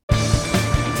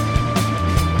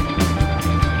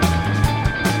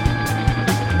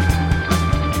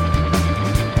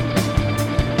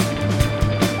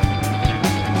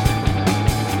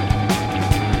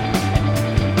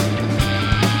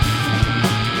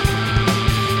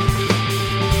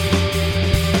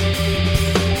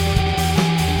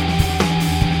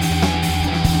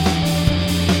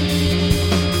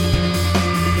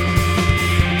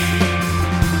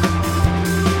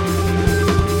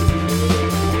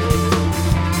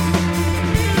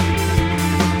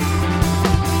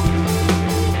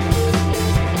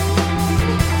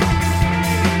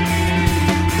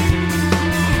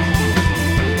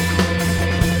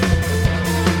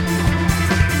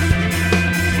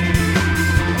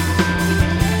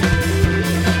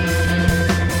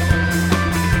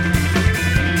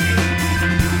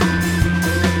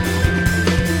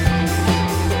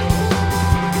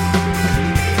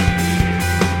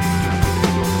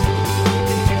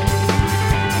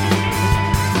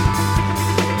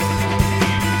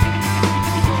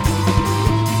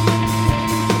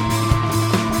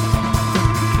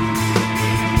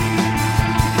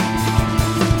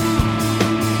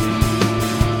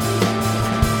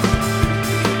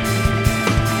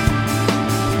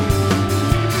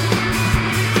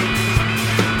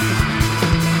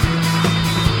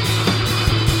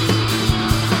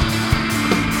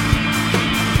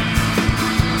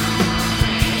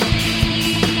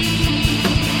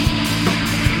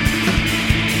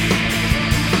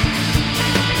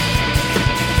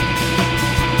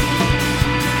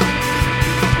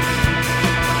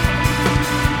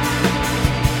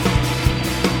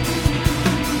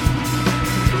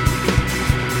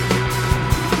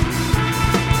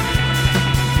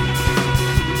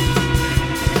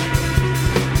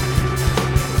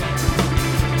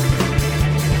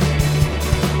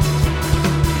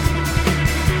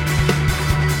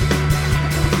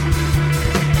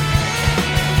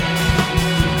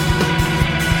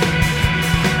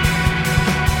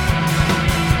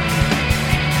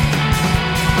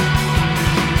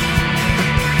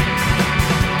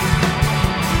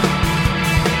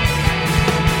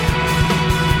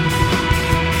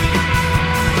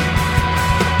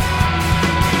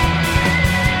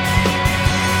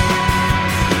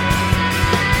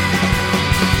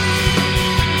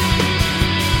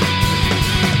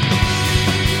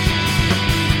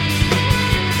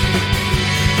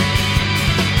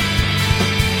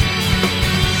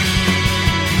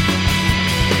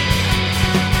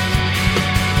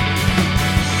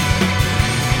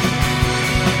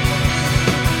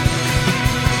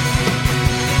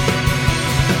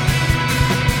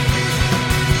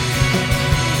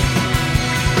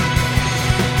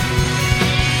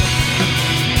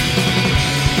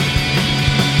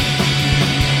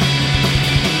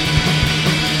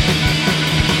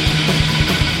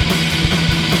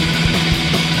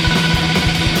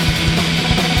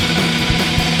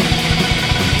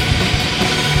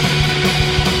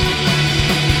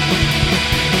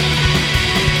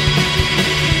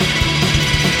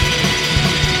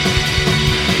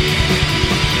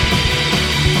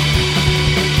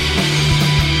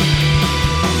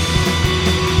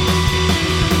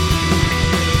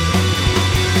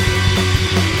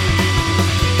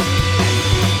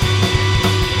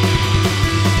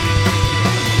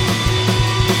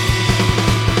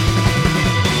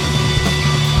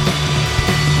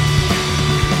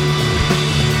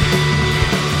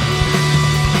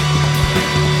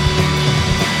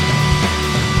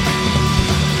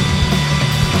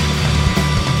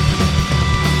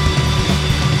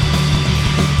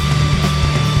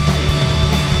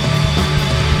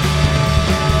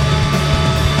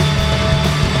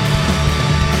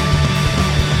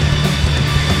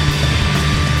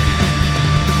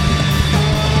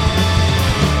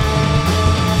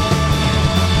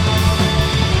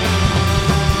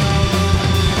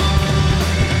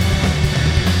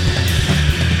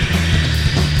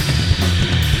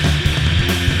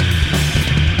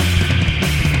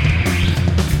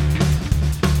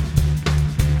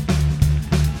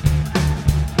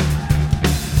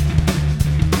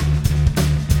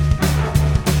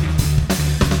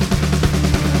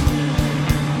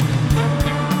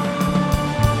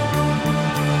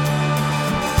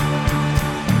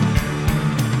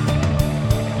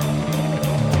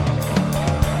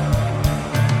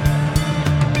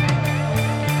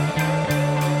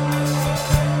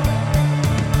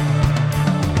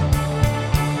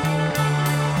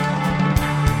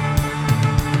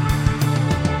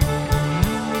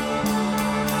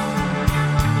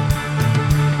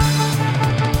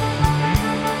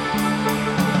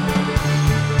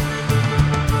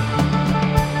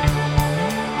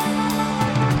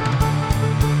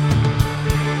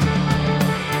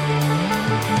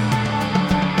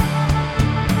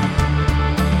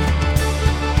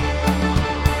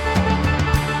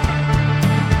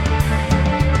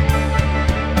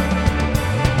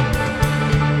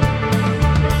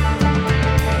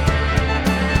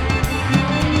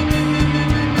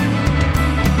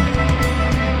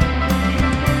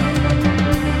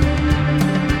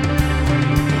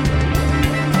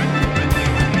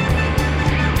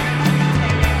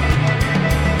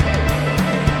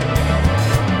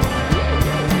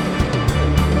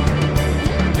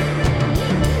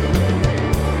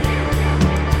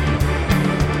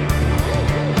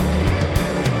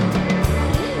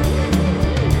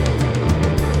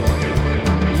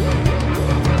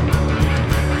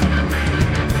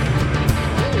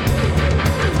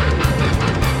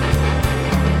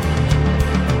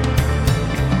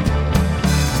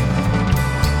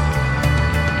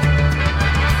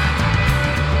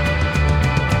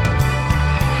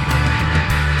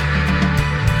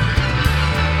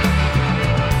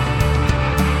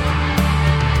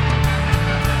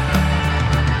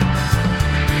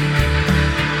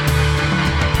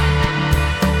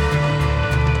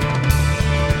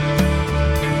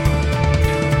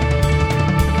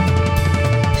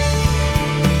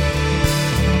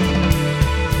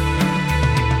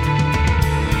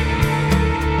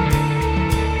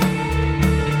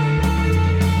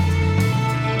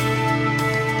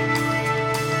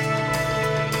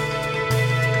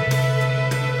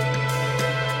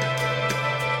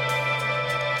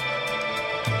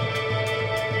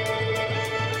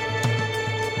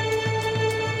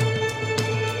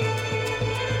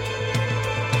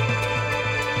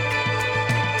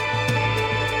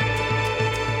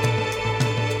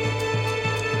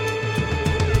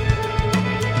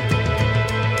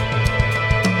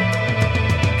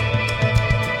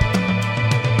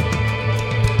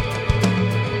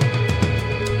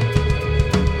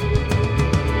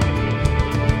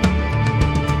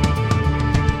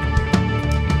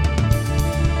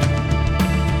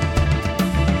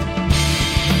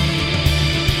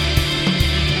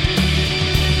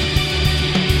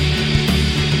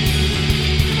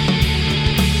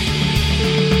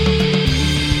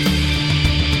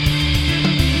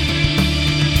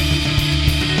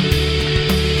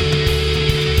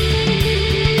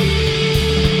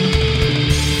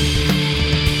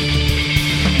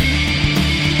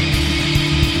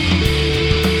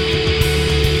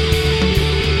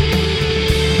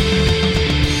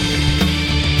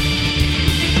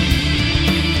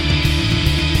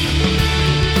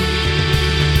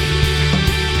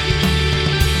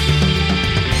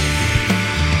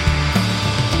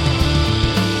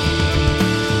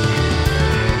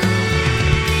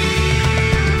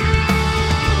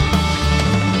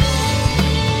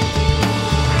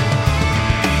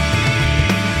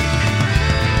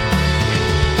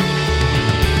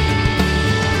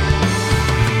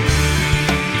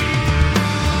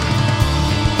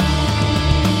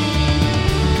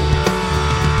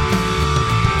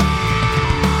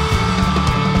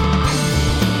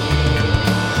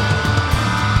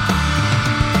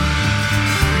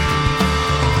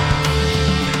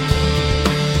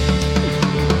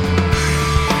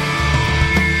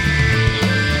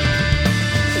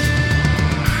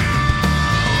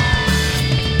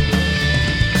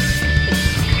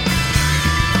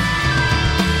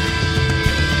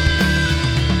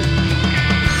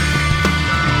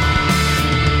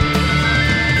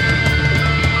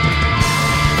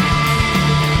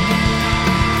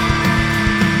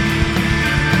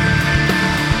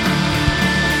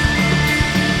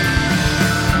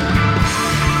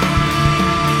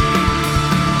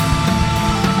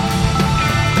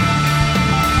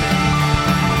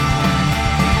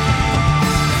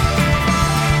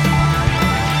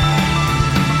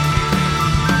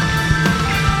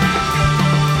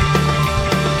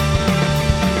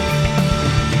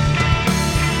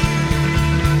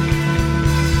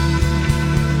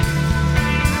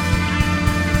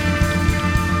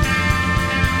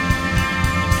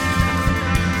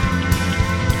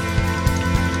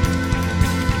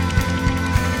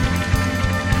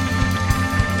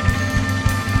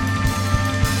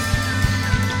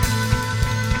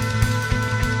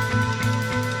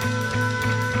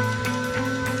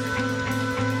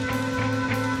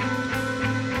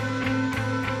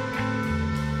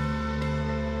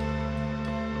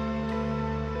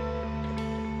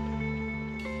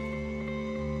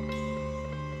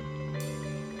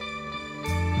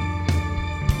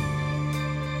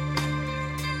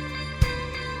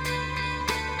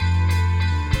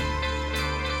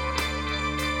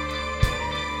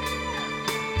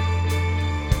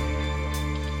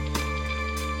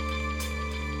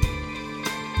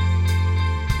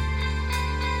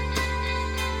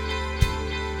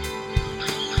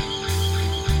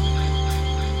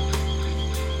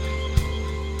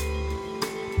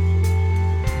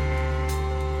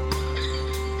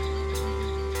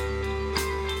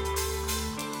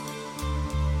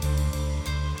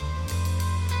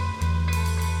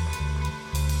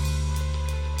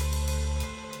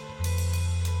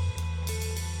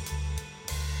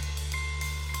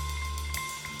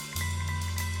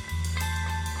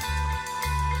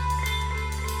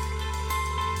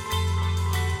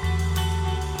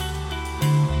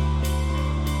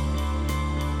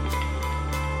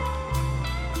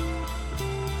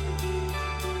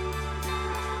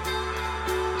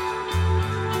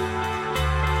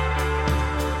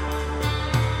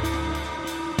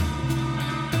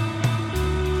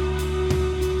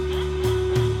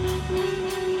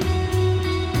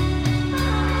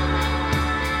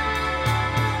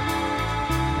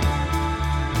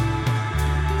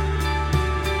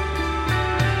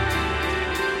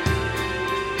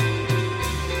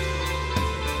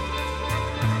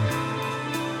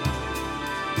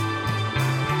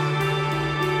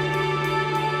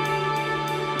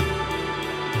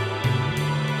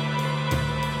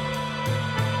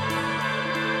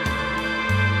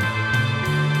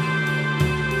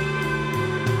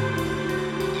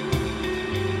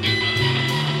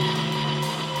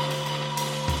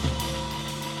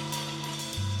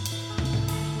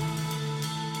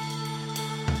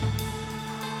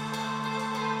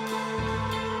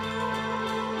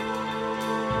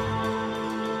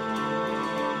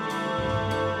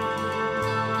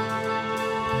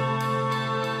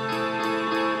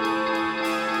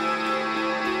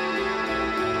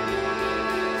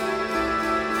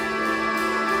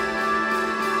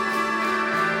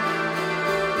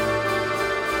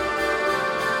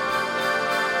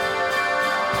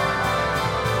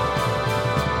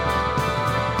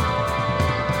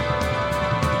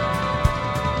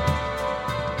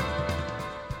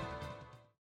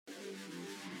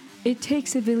 It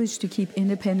takes a village to keep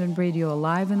independent radio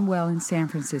alive and well in San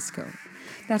Francisco.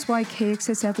 That's why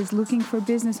KXSF is looking for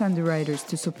business underwriters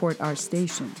to support our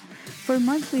station. For a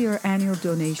monthly or annual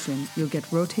donation, you'll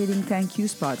get rotating thank you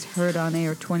spots heard on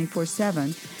air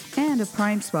 24/7 and a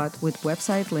prime spot with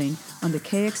website link on the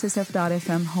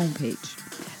KXSF.FM homepage.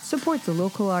 Support the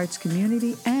local arts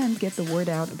community and get the word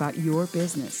out about your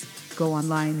business. Go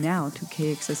online now to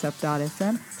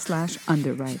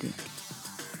kxsf.fm/underwriting.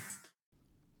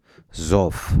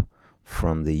 Zoff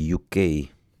from the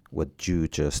UK, what you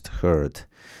just heard.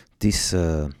 This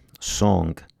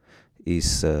song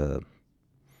is, the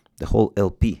whole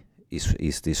LP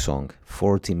is this song,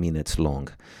 40 minutes long.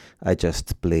 I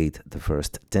just played the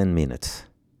first 10 minutes.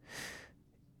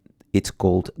 It's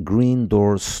called Green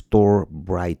Door Store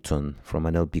Brighton from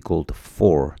an LP called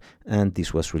 4, and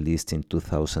this was released in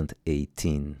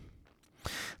 2018.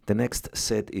 The next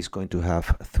set is going to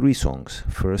have 3 songs.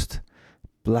 First,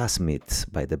 Plasmids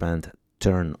by the band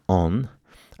Turn On.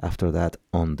 After that,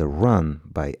 On the Run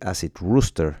by Acid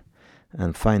Rooster.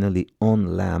 And finally,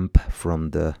 On Lamp from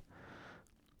the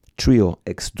trio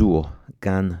ex-duo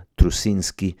Gan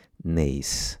Trusinski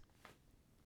Nays.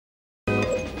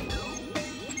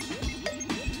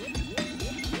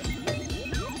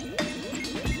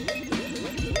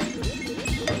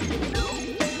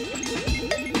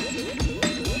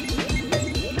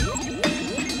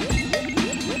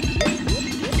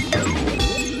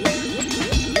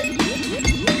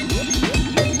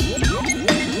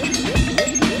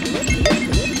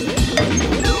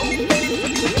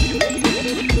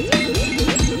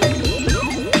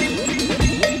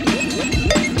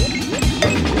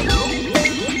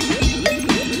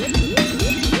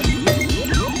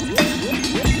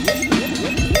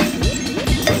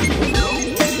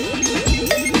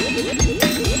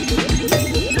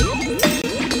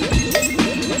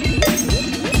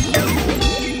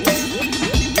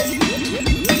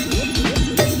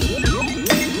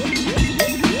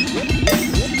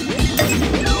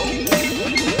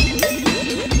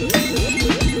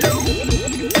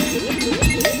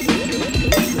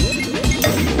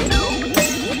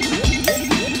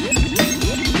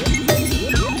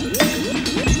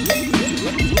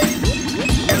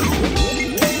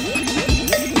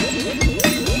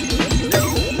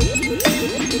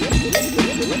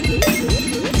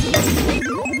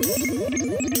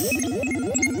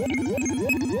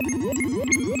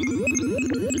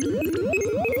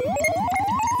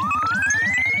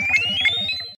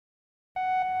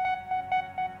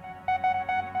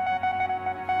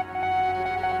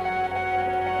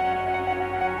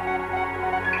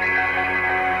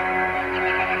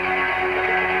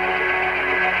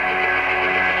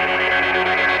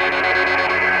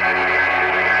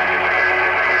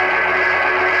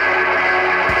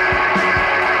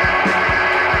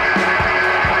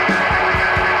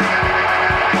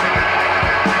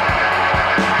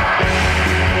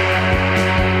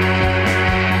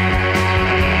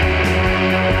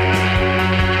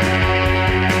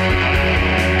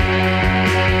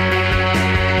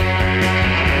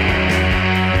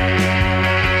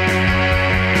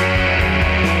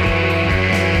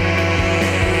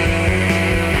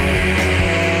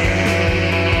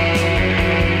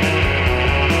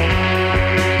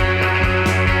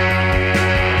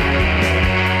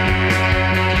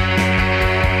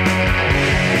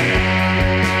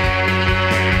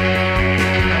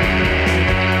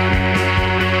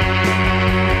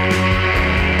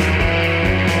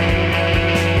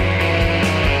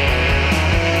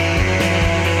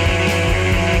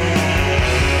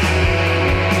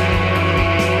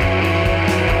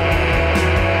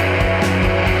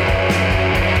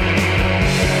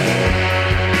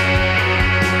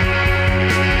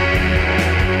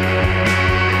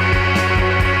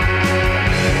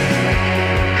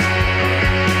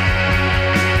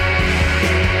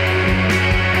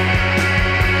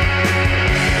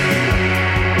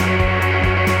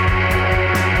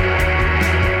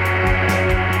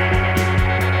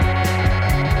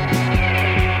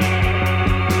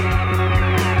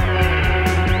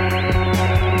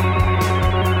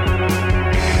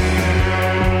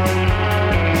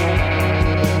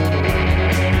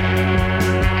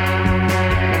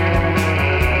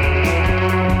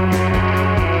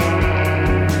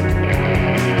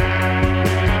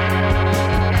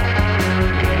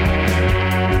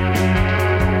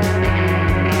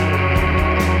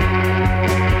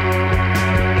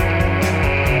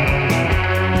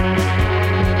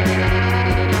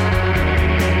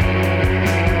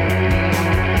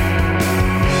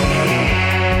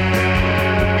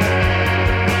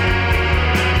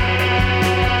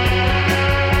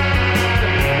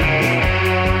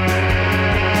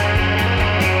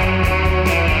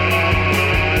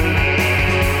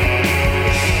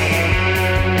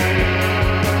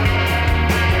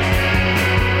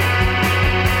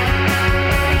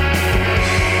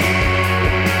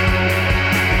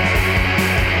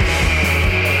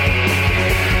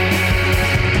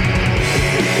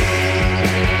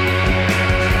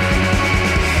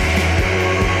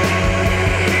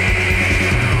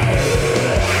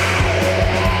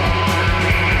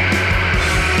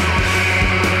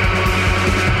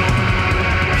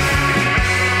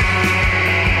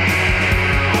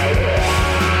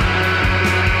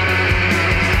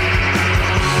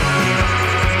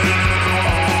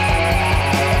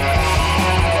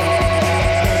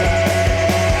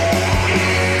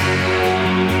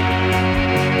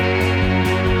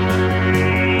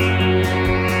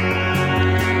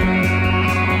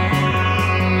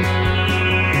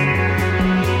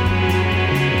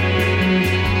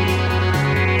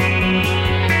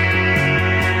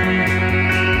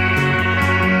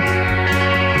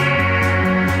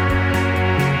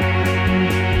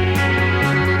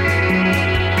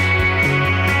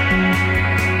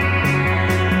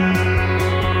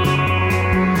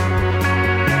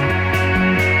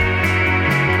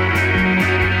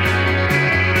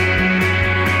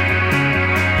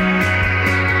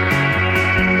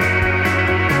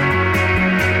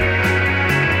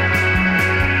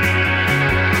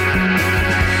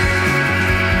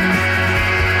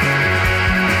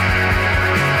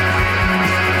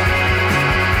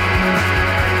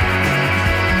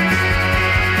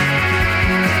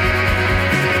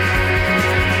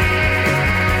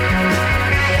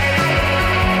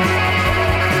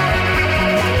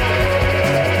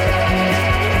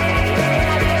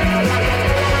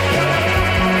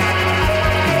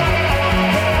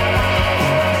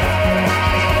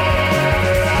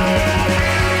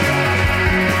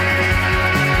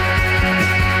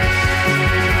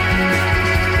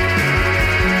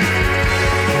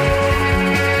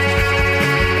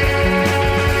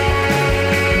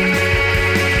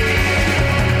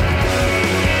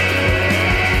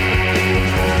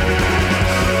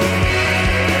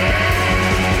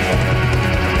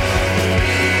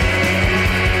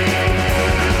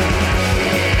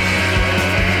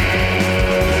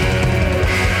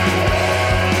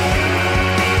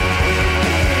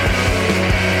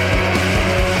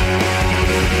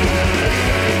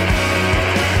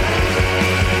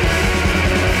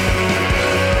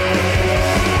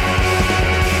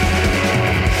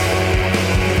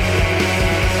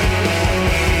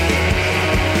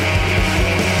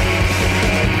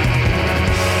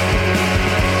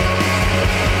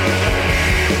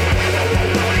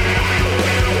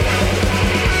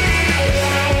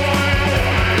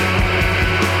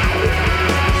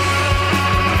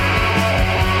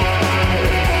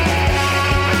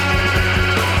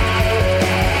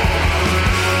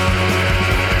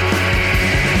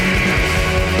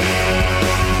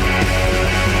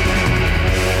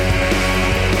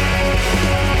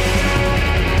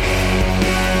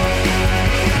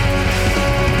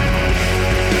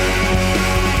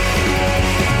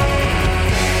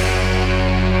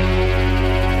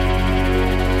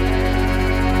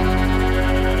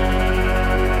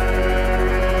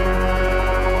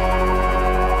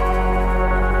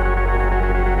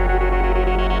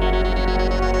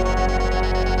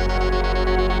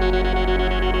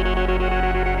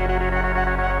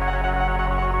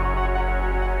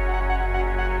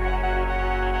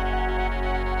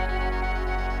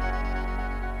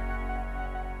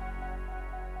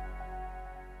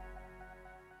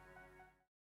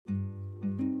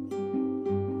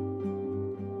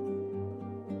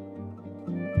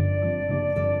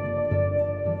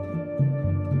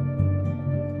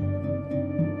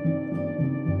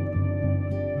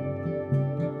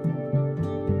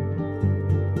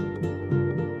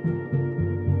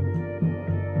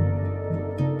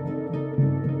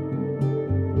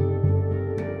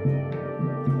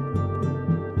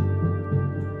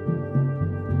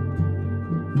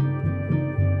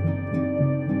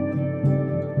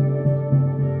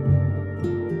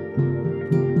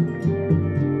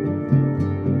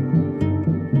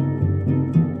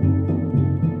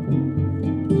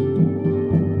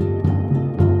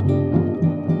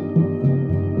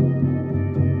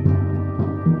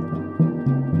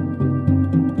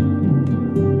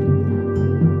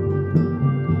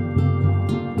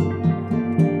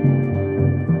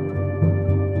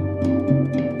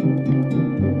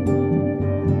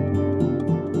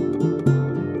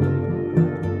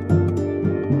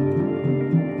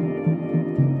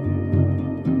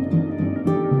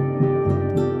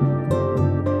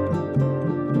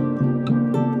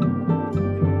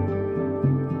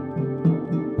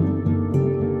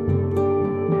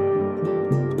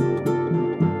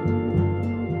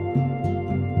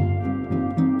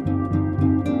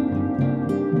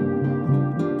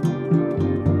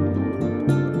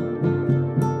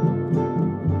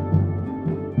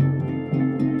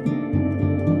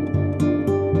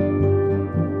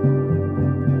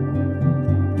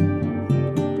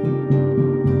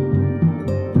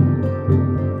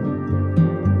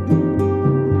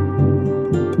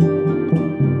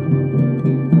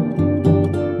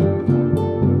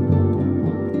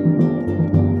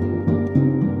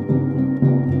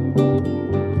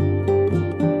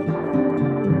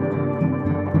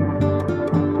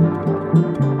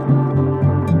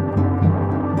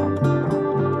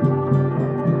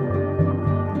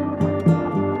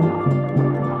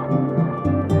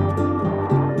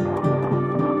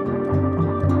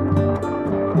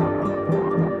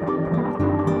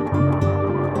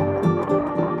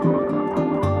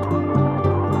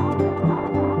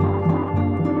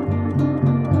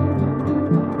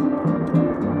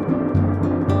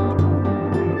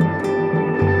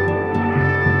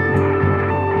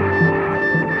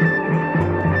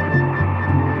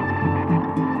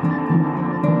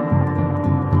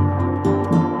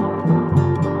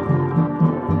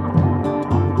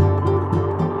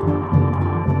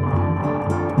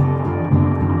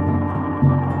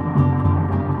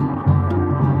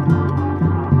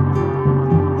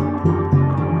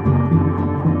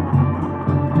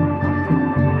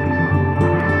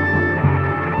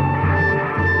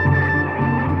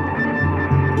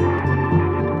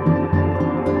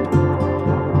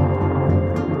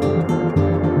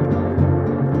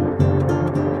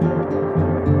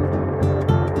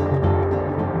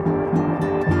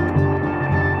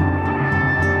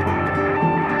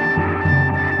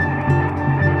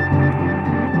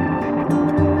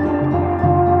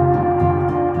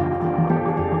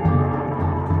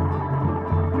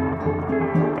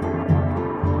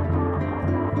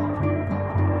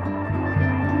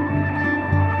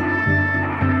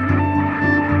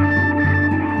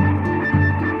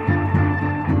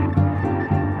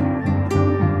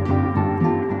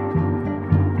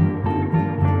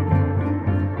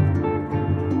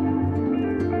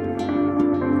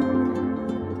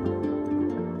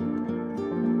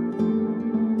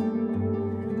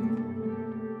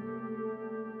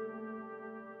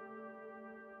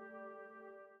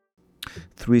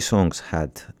 3 songs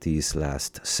had this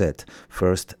last set.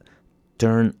 First,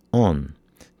 Turn On.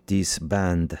 This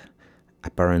band,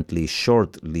 apparently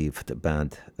short-lived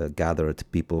band, gathered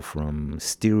people from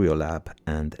Stereolab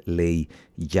and Les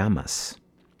Llamas.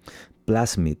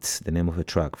 Plasmids, the name of a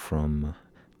track from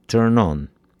Turn On.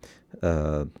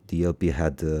 The LP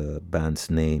had the band's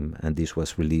name, and this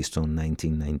was released on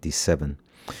 1997.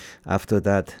 After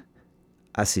that,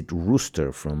 Acid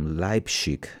Rooster from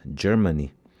Leipzig,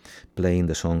 Germany, playing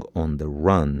the song On the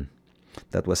Run.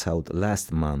 That was out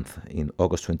last month in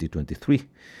August 2023.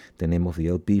 The name of the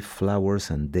LP, Flowers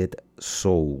and Dead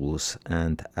Souls.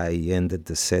 And I ended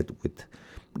the set with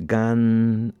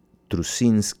Gan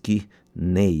Trusinski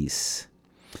Nays.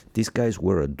 These guys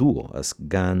were a duo as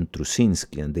Gan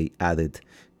Trusinski, and they added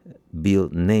Bill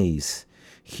Nays.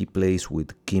 He plays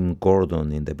with Kim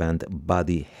Gordon in the band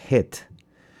Body Head.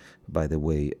 By the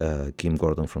way, Kim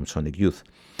Gordon from Sonic Youth.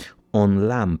 On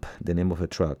Lamp, the name of a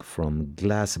track from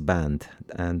Glass Band,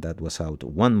 and that was out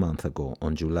 1 month ago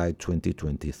on July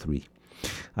 2023.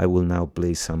 I will now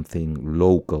play something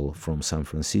local from San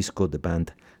Francisco, the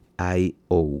band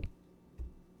I.O.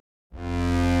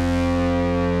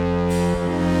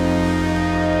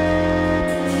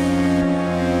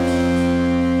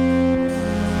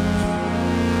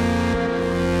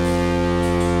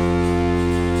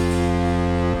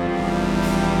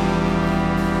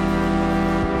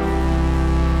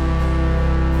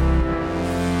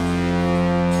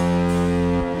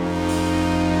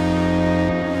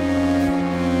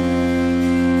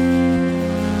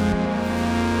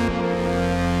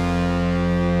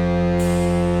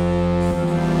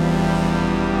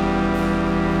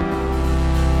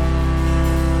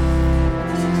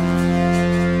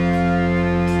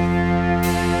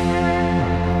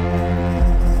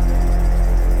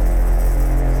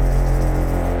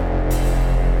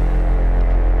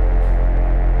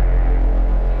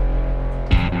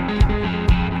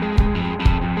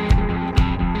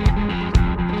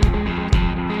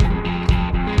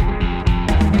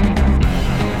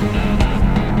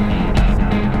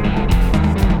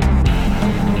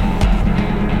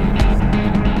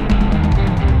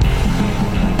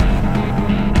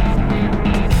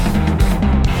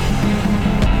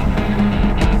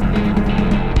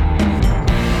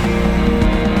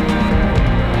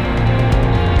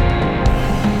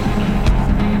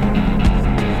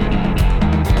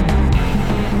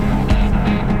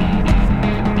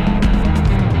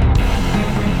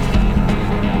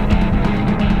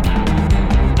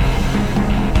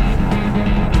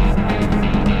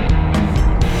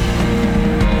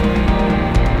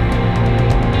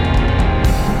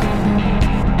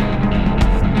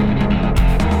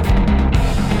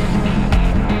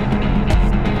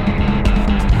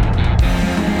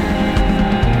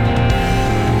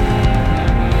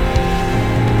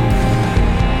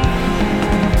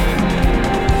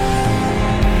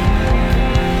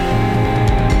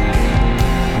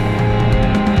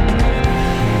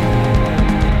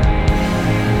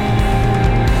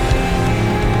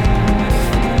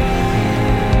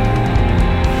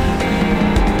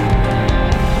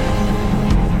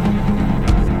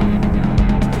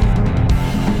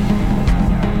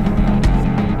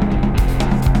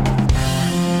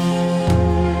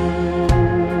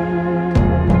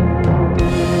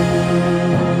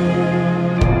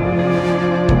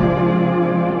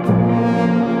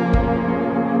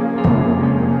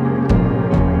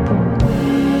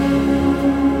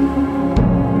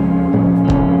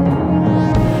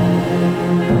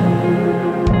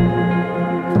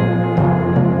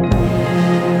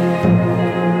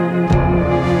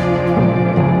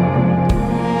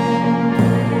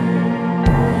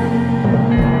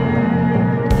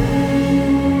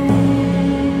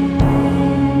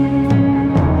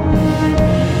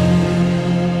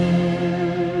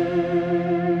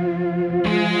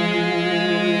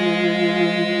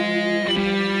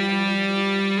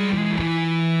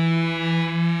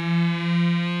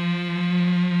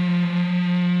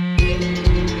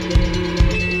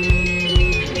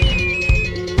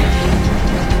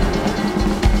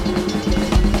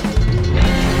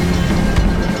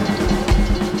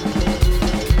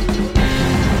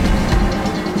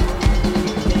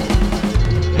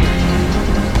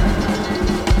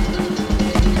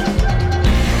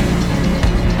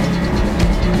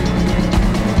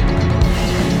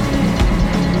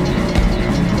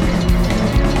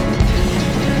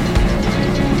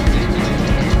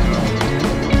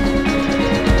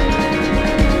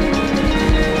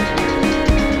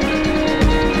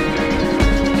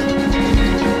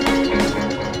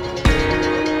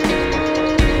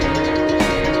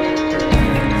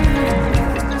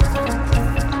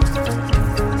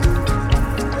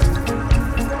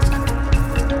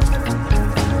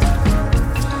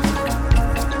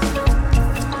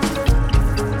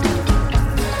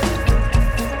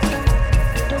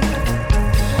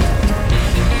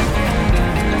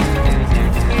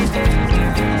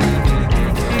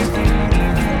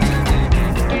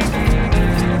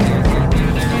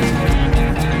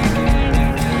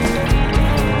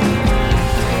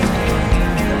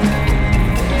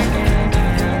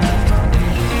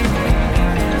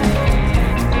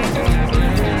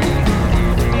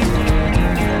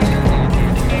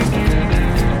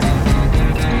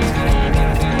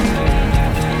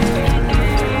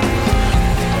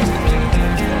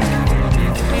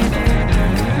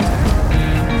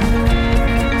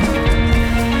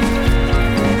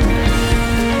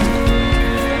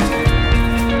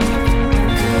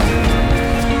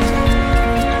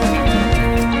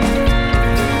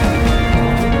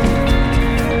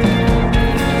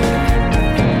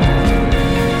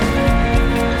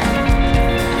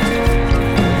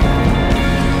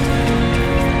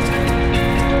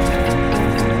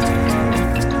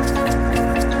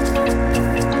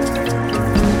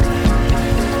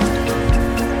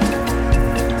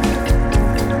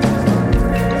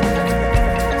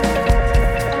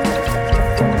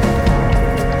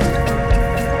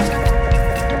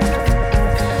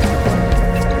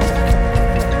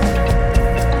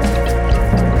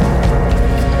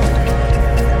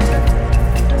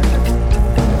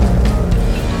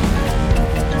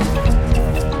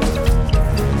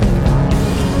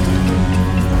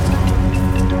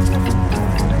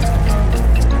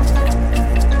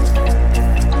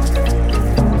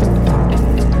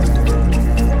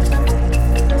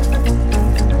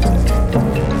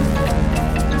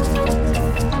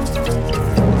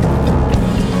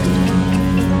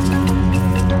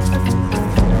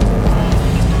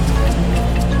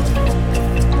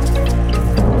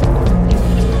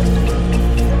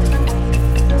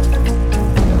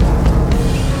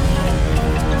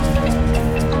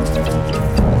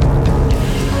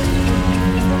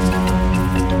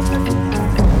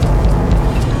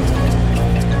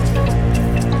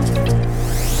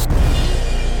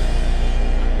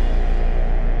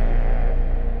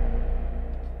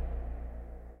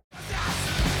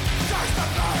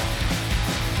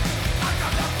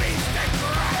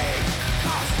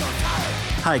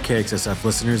 Hi, KXSF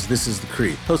listeners. This is The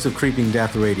Creep, host of Creeping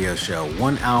Death Radio Show.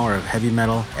 1 hour of heavy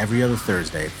metal every other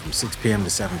Thursday from 6 p.m. to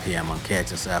 7 p.m. on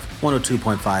KXSF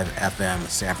 102.5 FM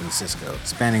San Francisco,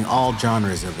 spanning all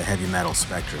genres of the heavy metal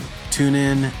spectrum. Tune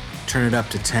in, turn it up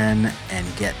to 10,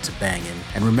 and get to banging.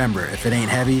 And remember, if it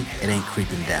ain't heavy, it ain't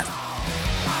creeping death.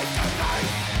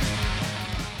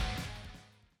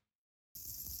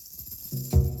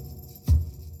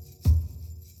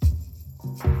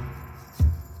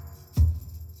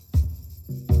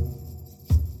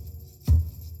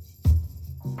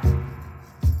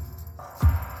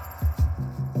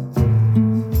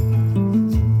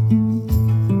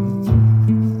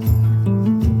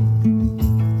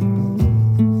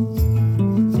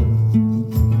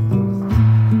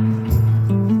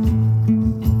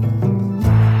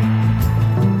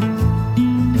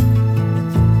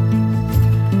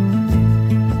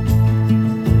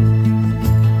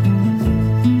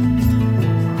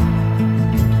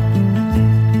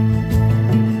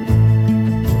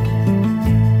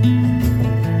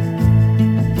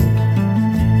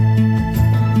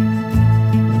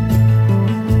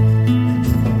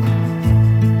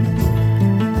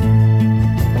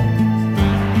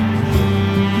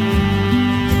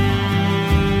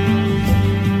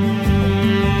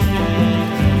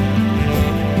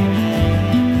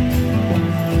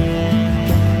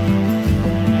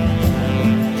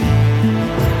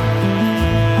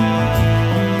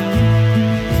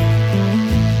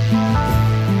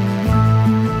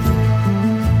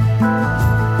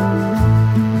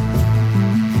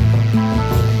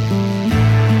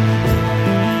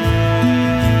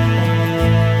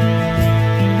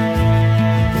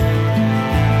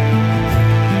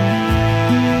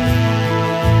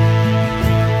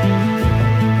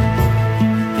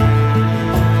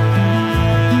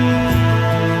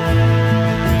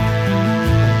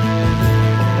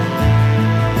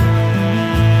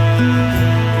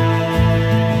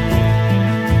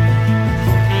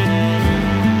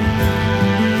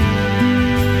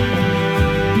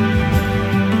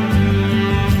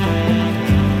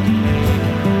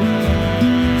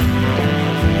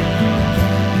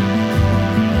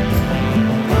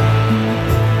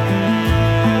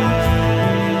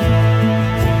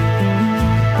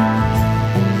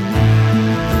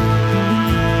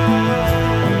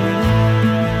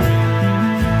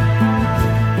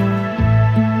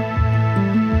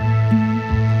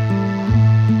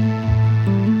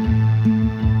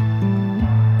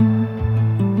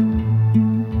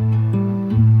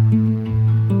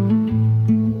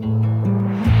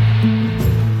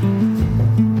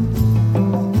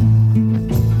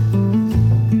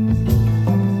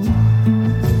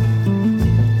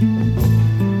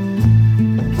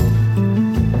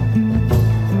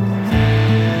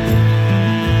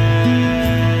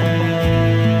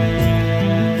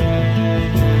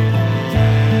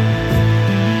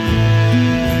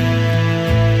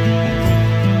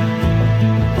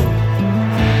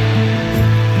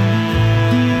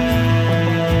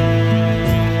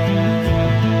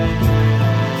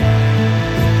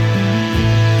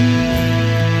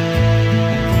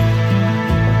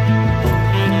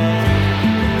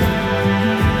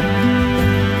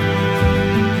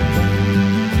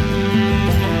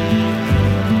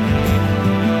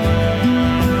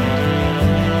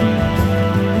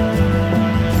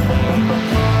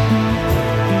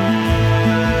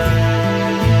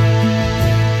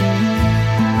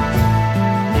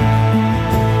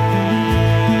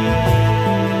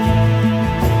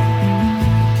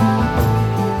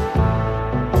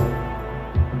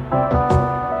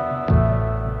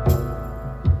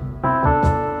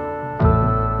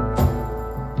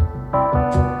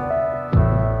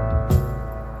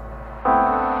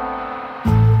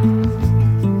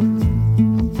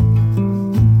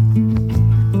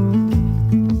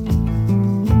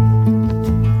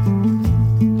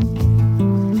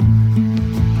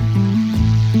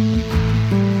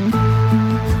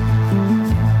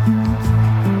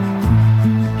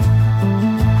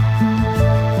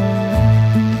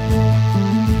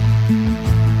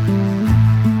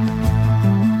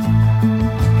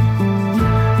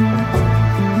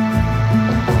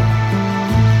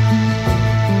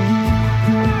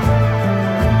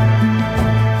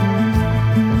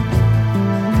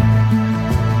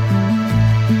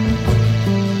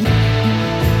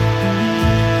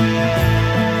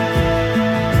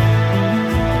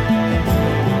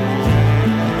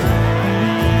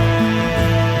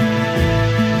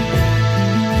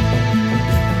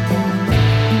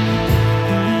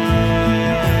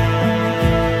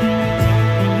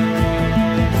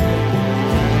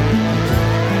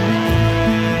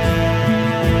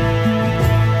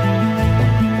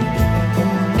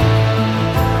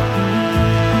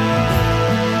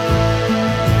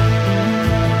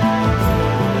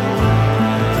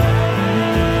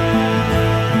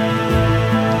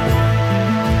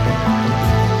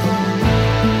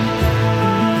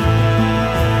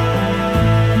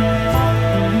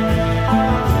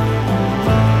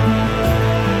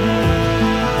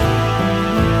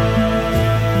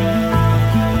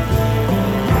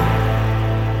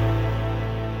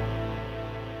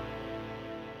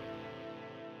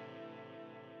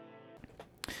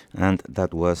 And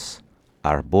that was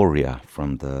Arborea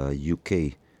from the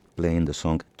UK playing the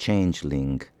song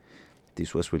Changeling.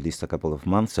 This was released a couple of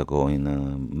months ago in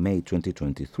May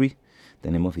 2023. The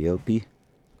name of the LP,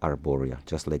 Arborea,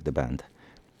 just like the band.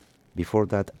 Before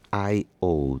that,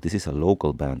 I.O. This is a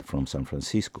local band from San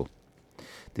Francisco.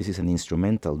 This is an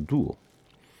instrumental duo.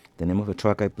 The name of the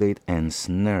track I played,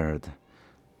 Ensnared,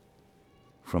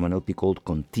 from an LP called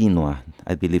Continua.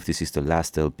 I believe this is the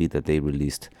last LP that they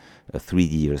released 3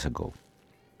 years ago.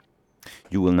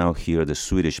 You will now hear the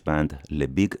Swedish band Le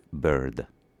Big Bird.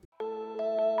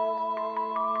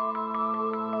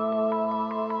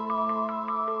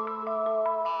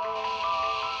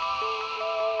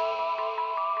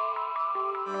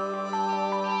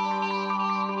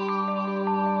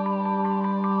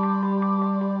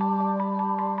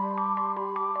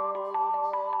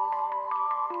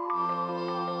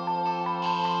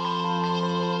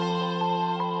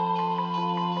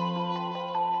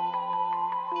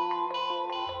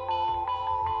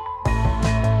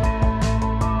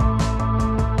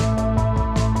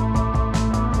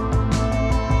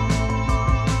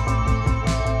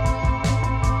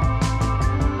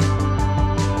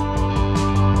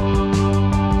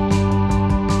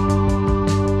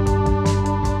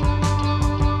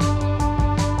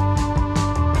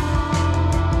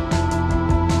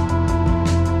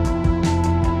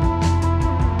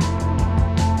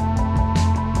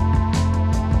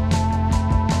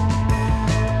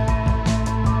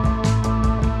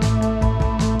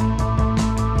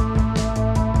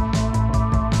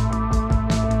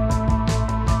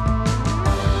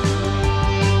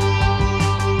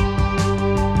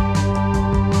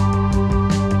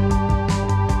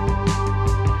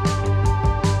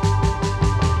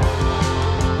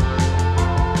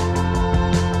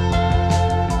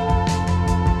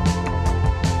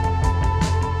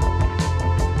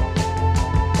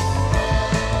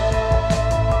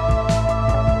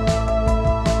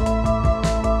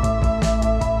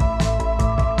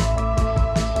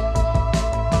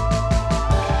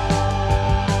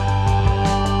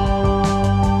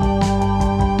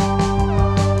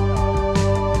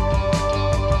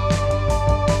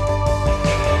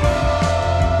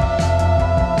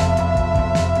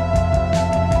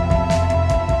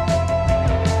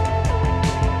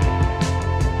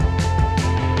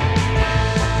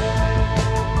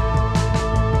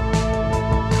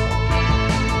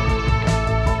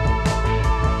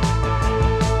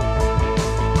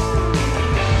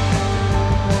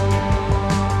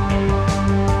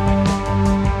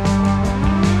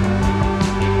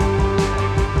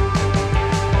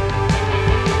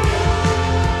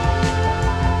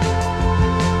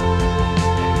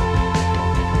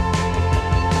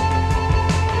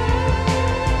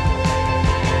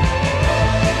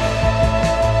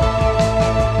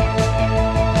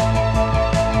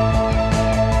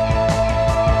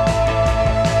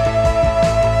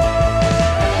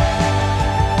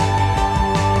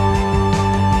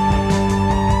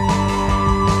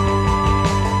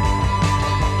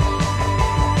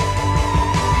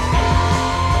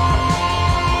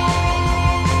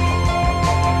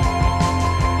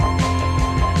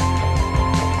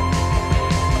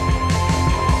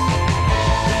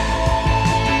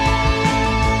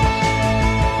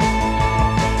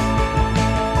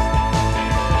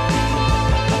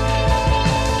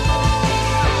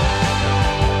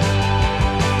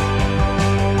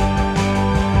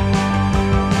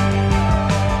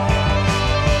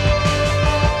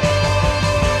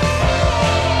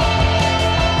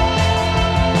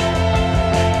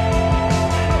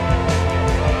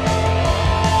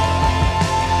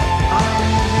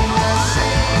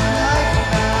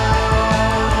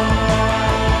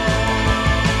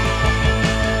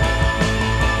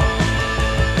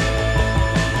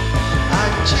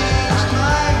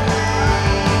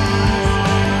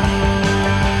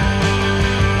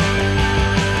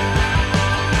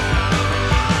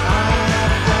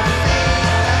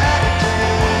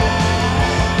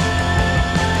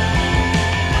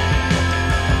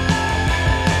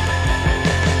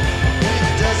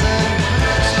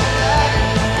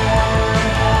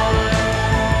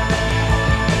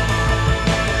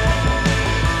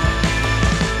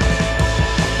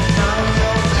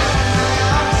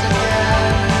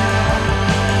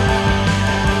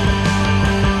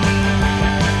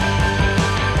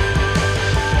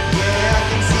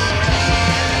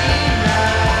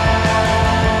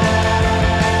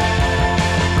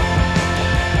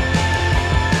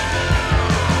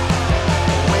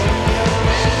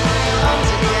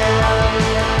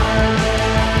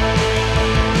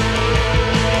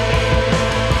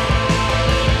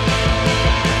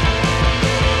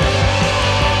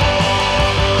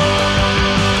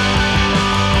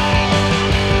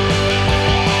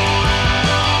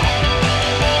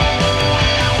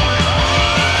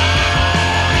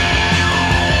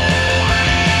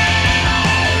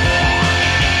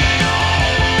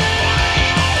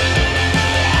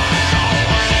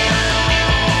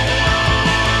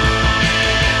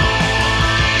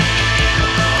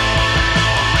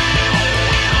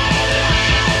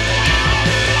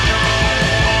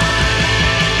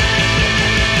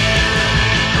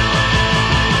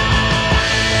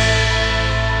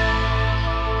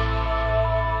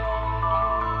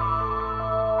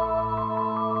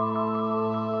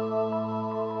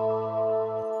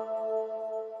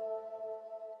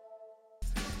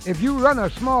 If you run a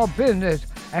small business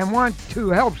and want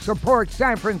to help support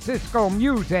San Francisco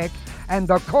music and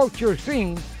the culture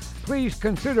scene, please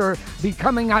consider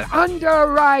becoming an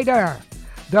underwriter.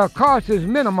 The cost is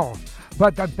minimal,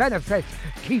 but the benefits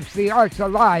keeps the arts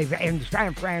alive in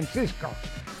San Francisco.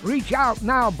 Reach out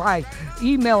now by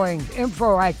emailing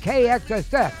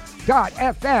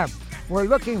info@kxsf.fm. We're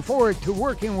looking forward to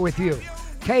working with you.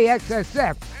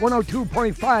 KXSF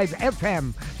 102.5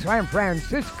 FM, San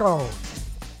Francisco.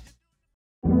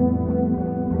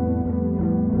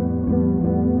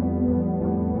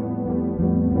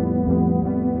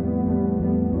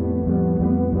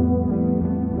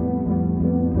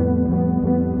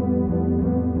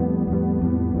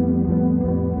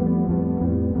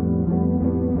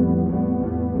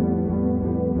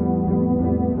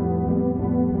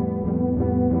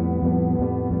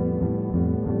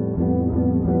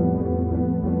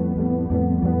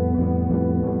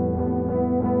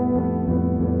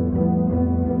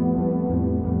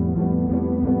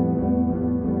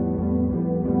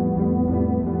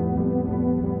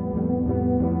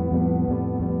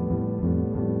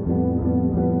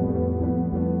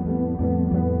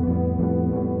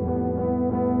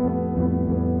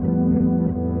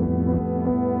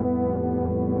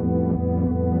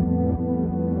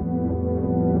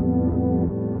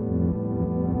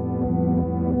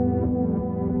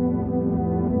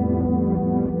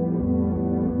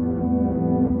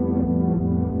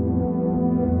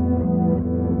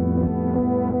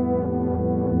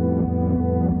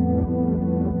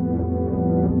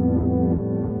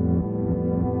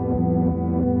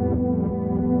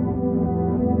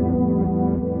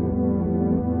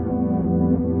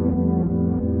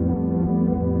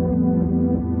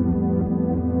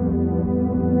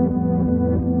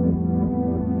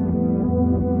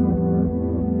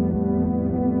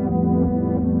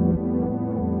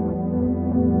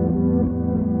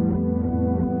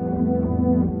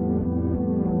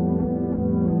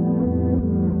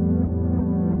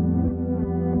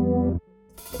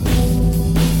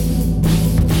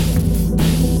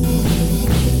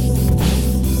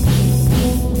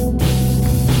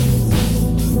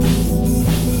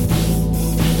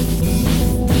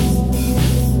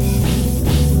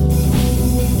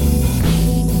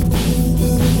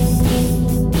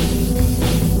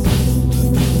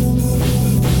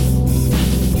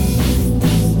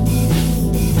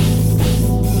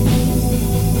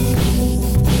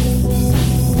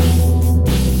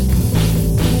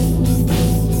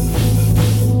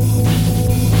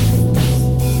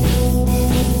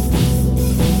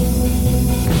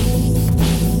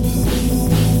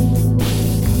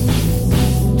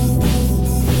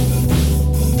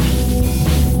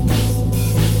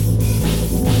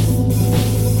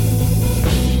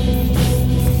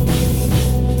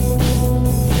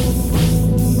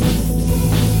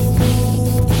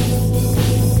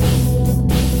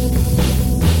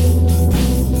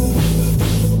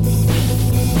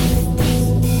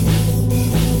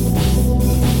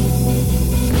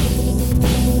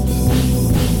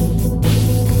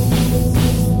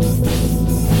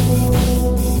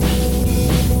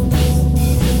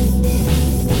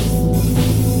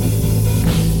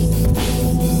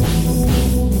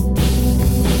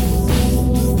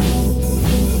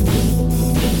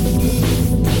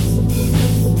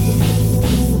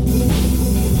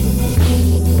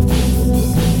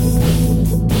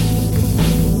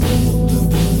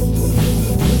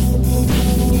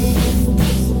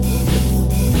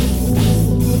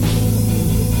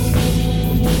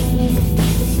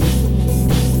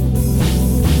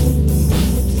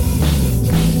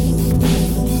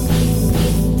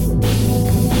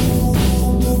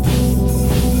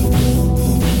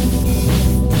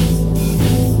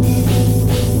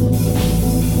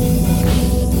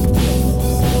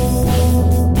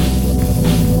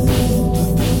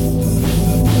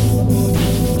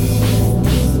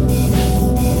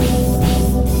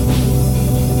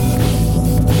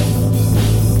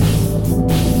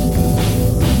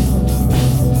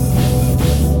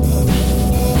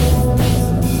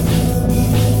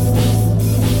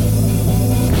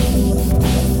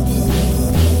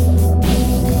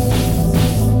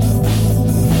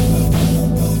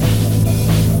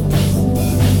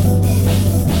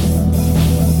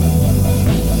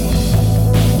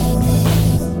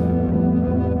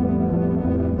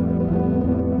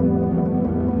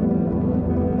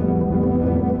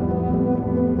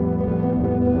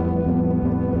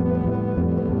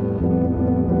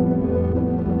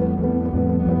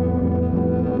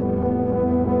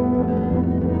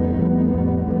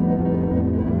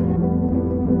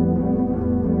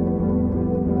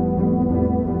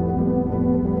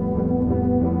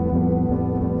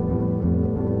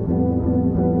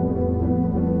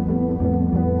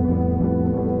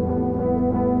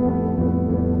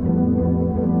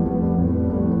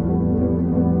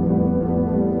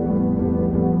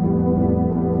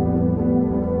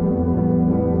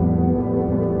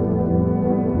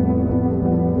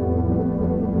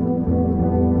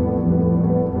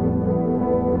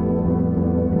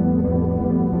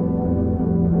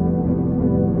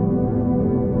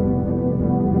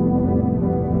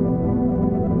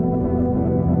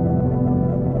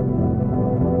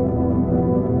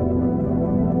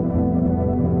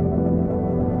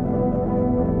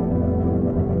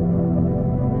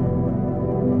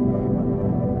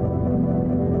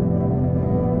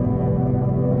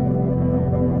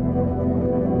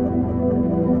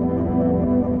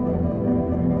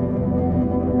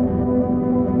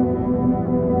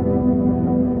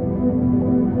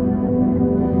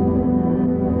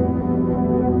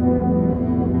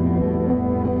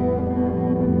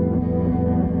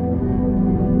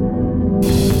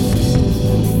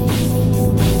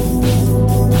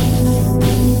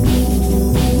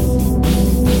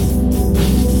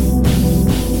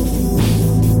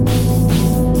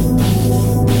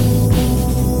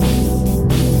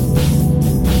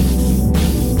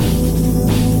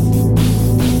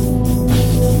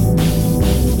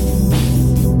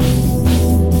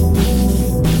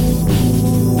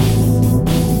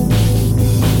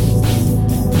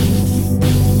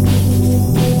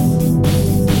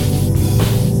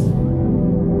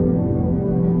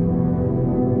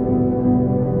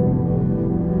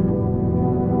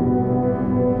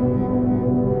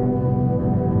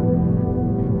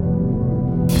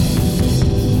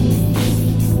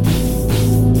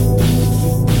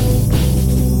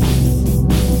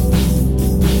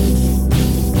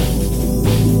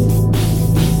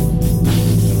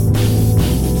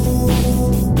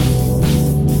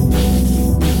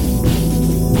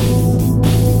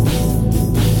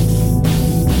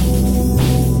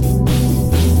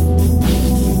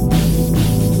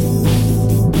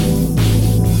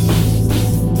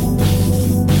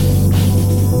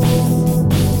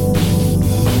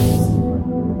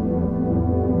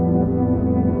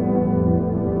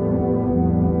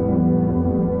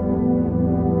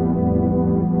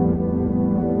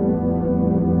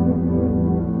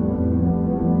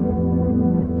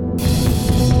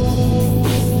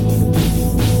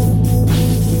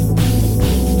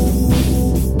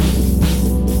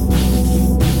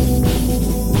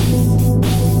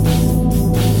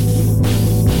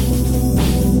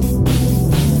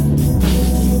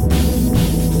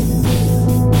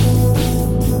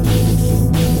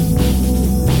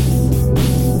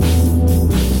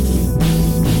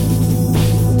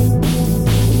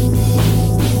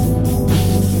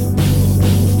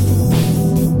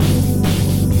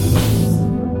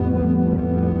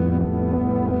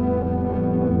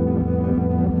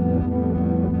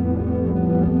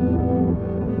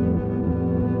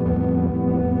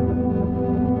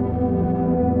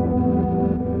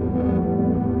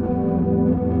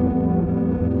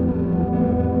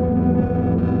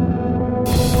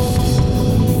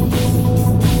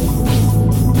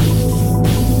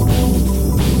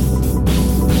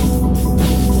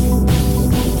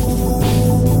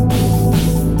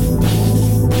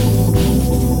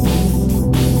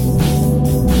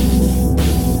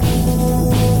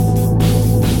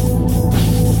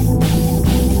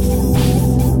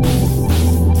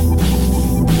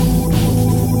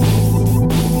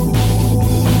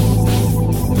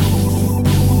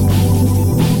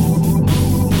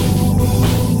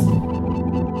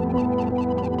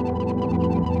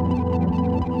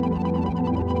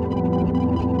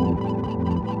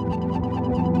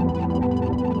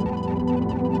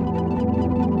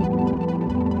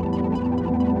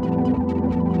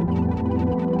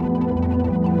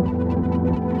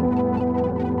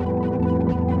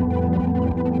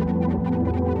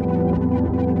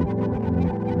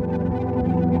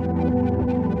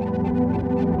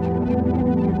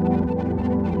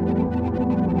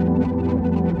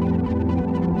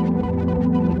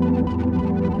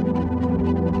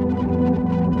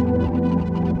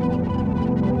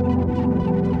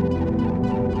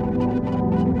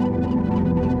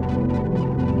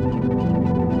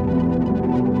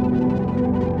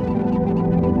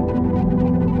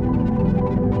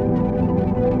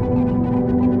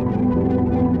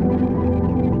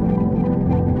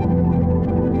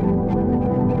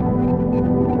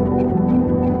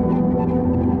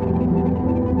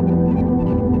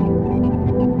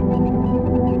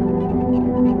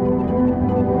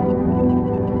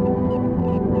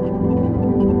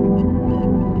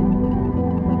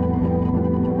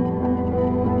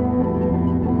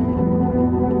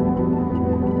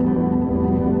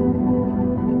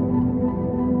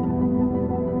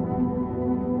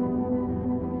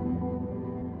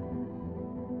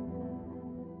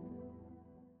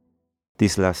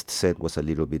 This last set was a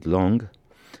little bit long.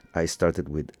 I started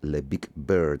with Le Big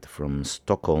Bird from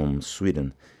Stockholm,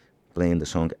 Sweden, playing the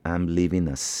song I'm Living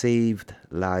a Saved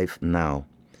Life Now,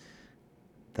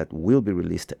 that will be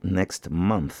released next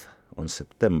month on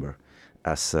September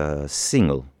as a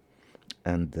single.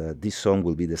 And this song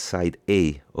will be the side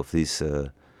A of this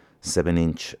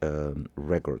 7-inch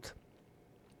record.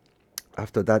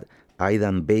 After that,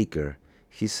 Aidan Baker,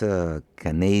 he's a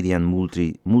Canadian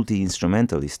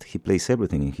multi-instrumentalist. He plays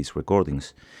everything in his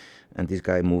recordings. And this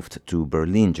guy moved to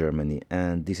Berlin, Germany,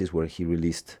 and this is where he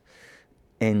released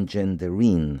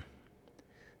Engenderine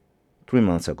 3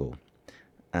 months ago.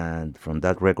 And from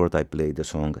that record I played the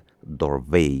song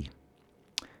Dorvey.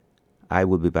 I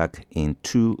will be back in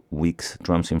 2 weeks.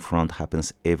 Drums in Front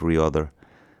happens every other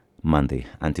Monday.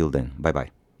 Until then,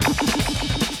 bye-bye.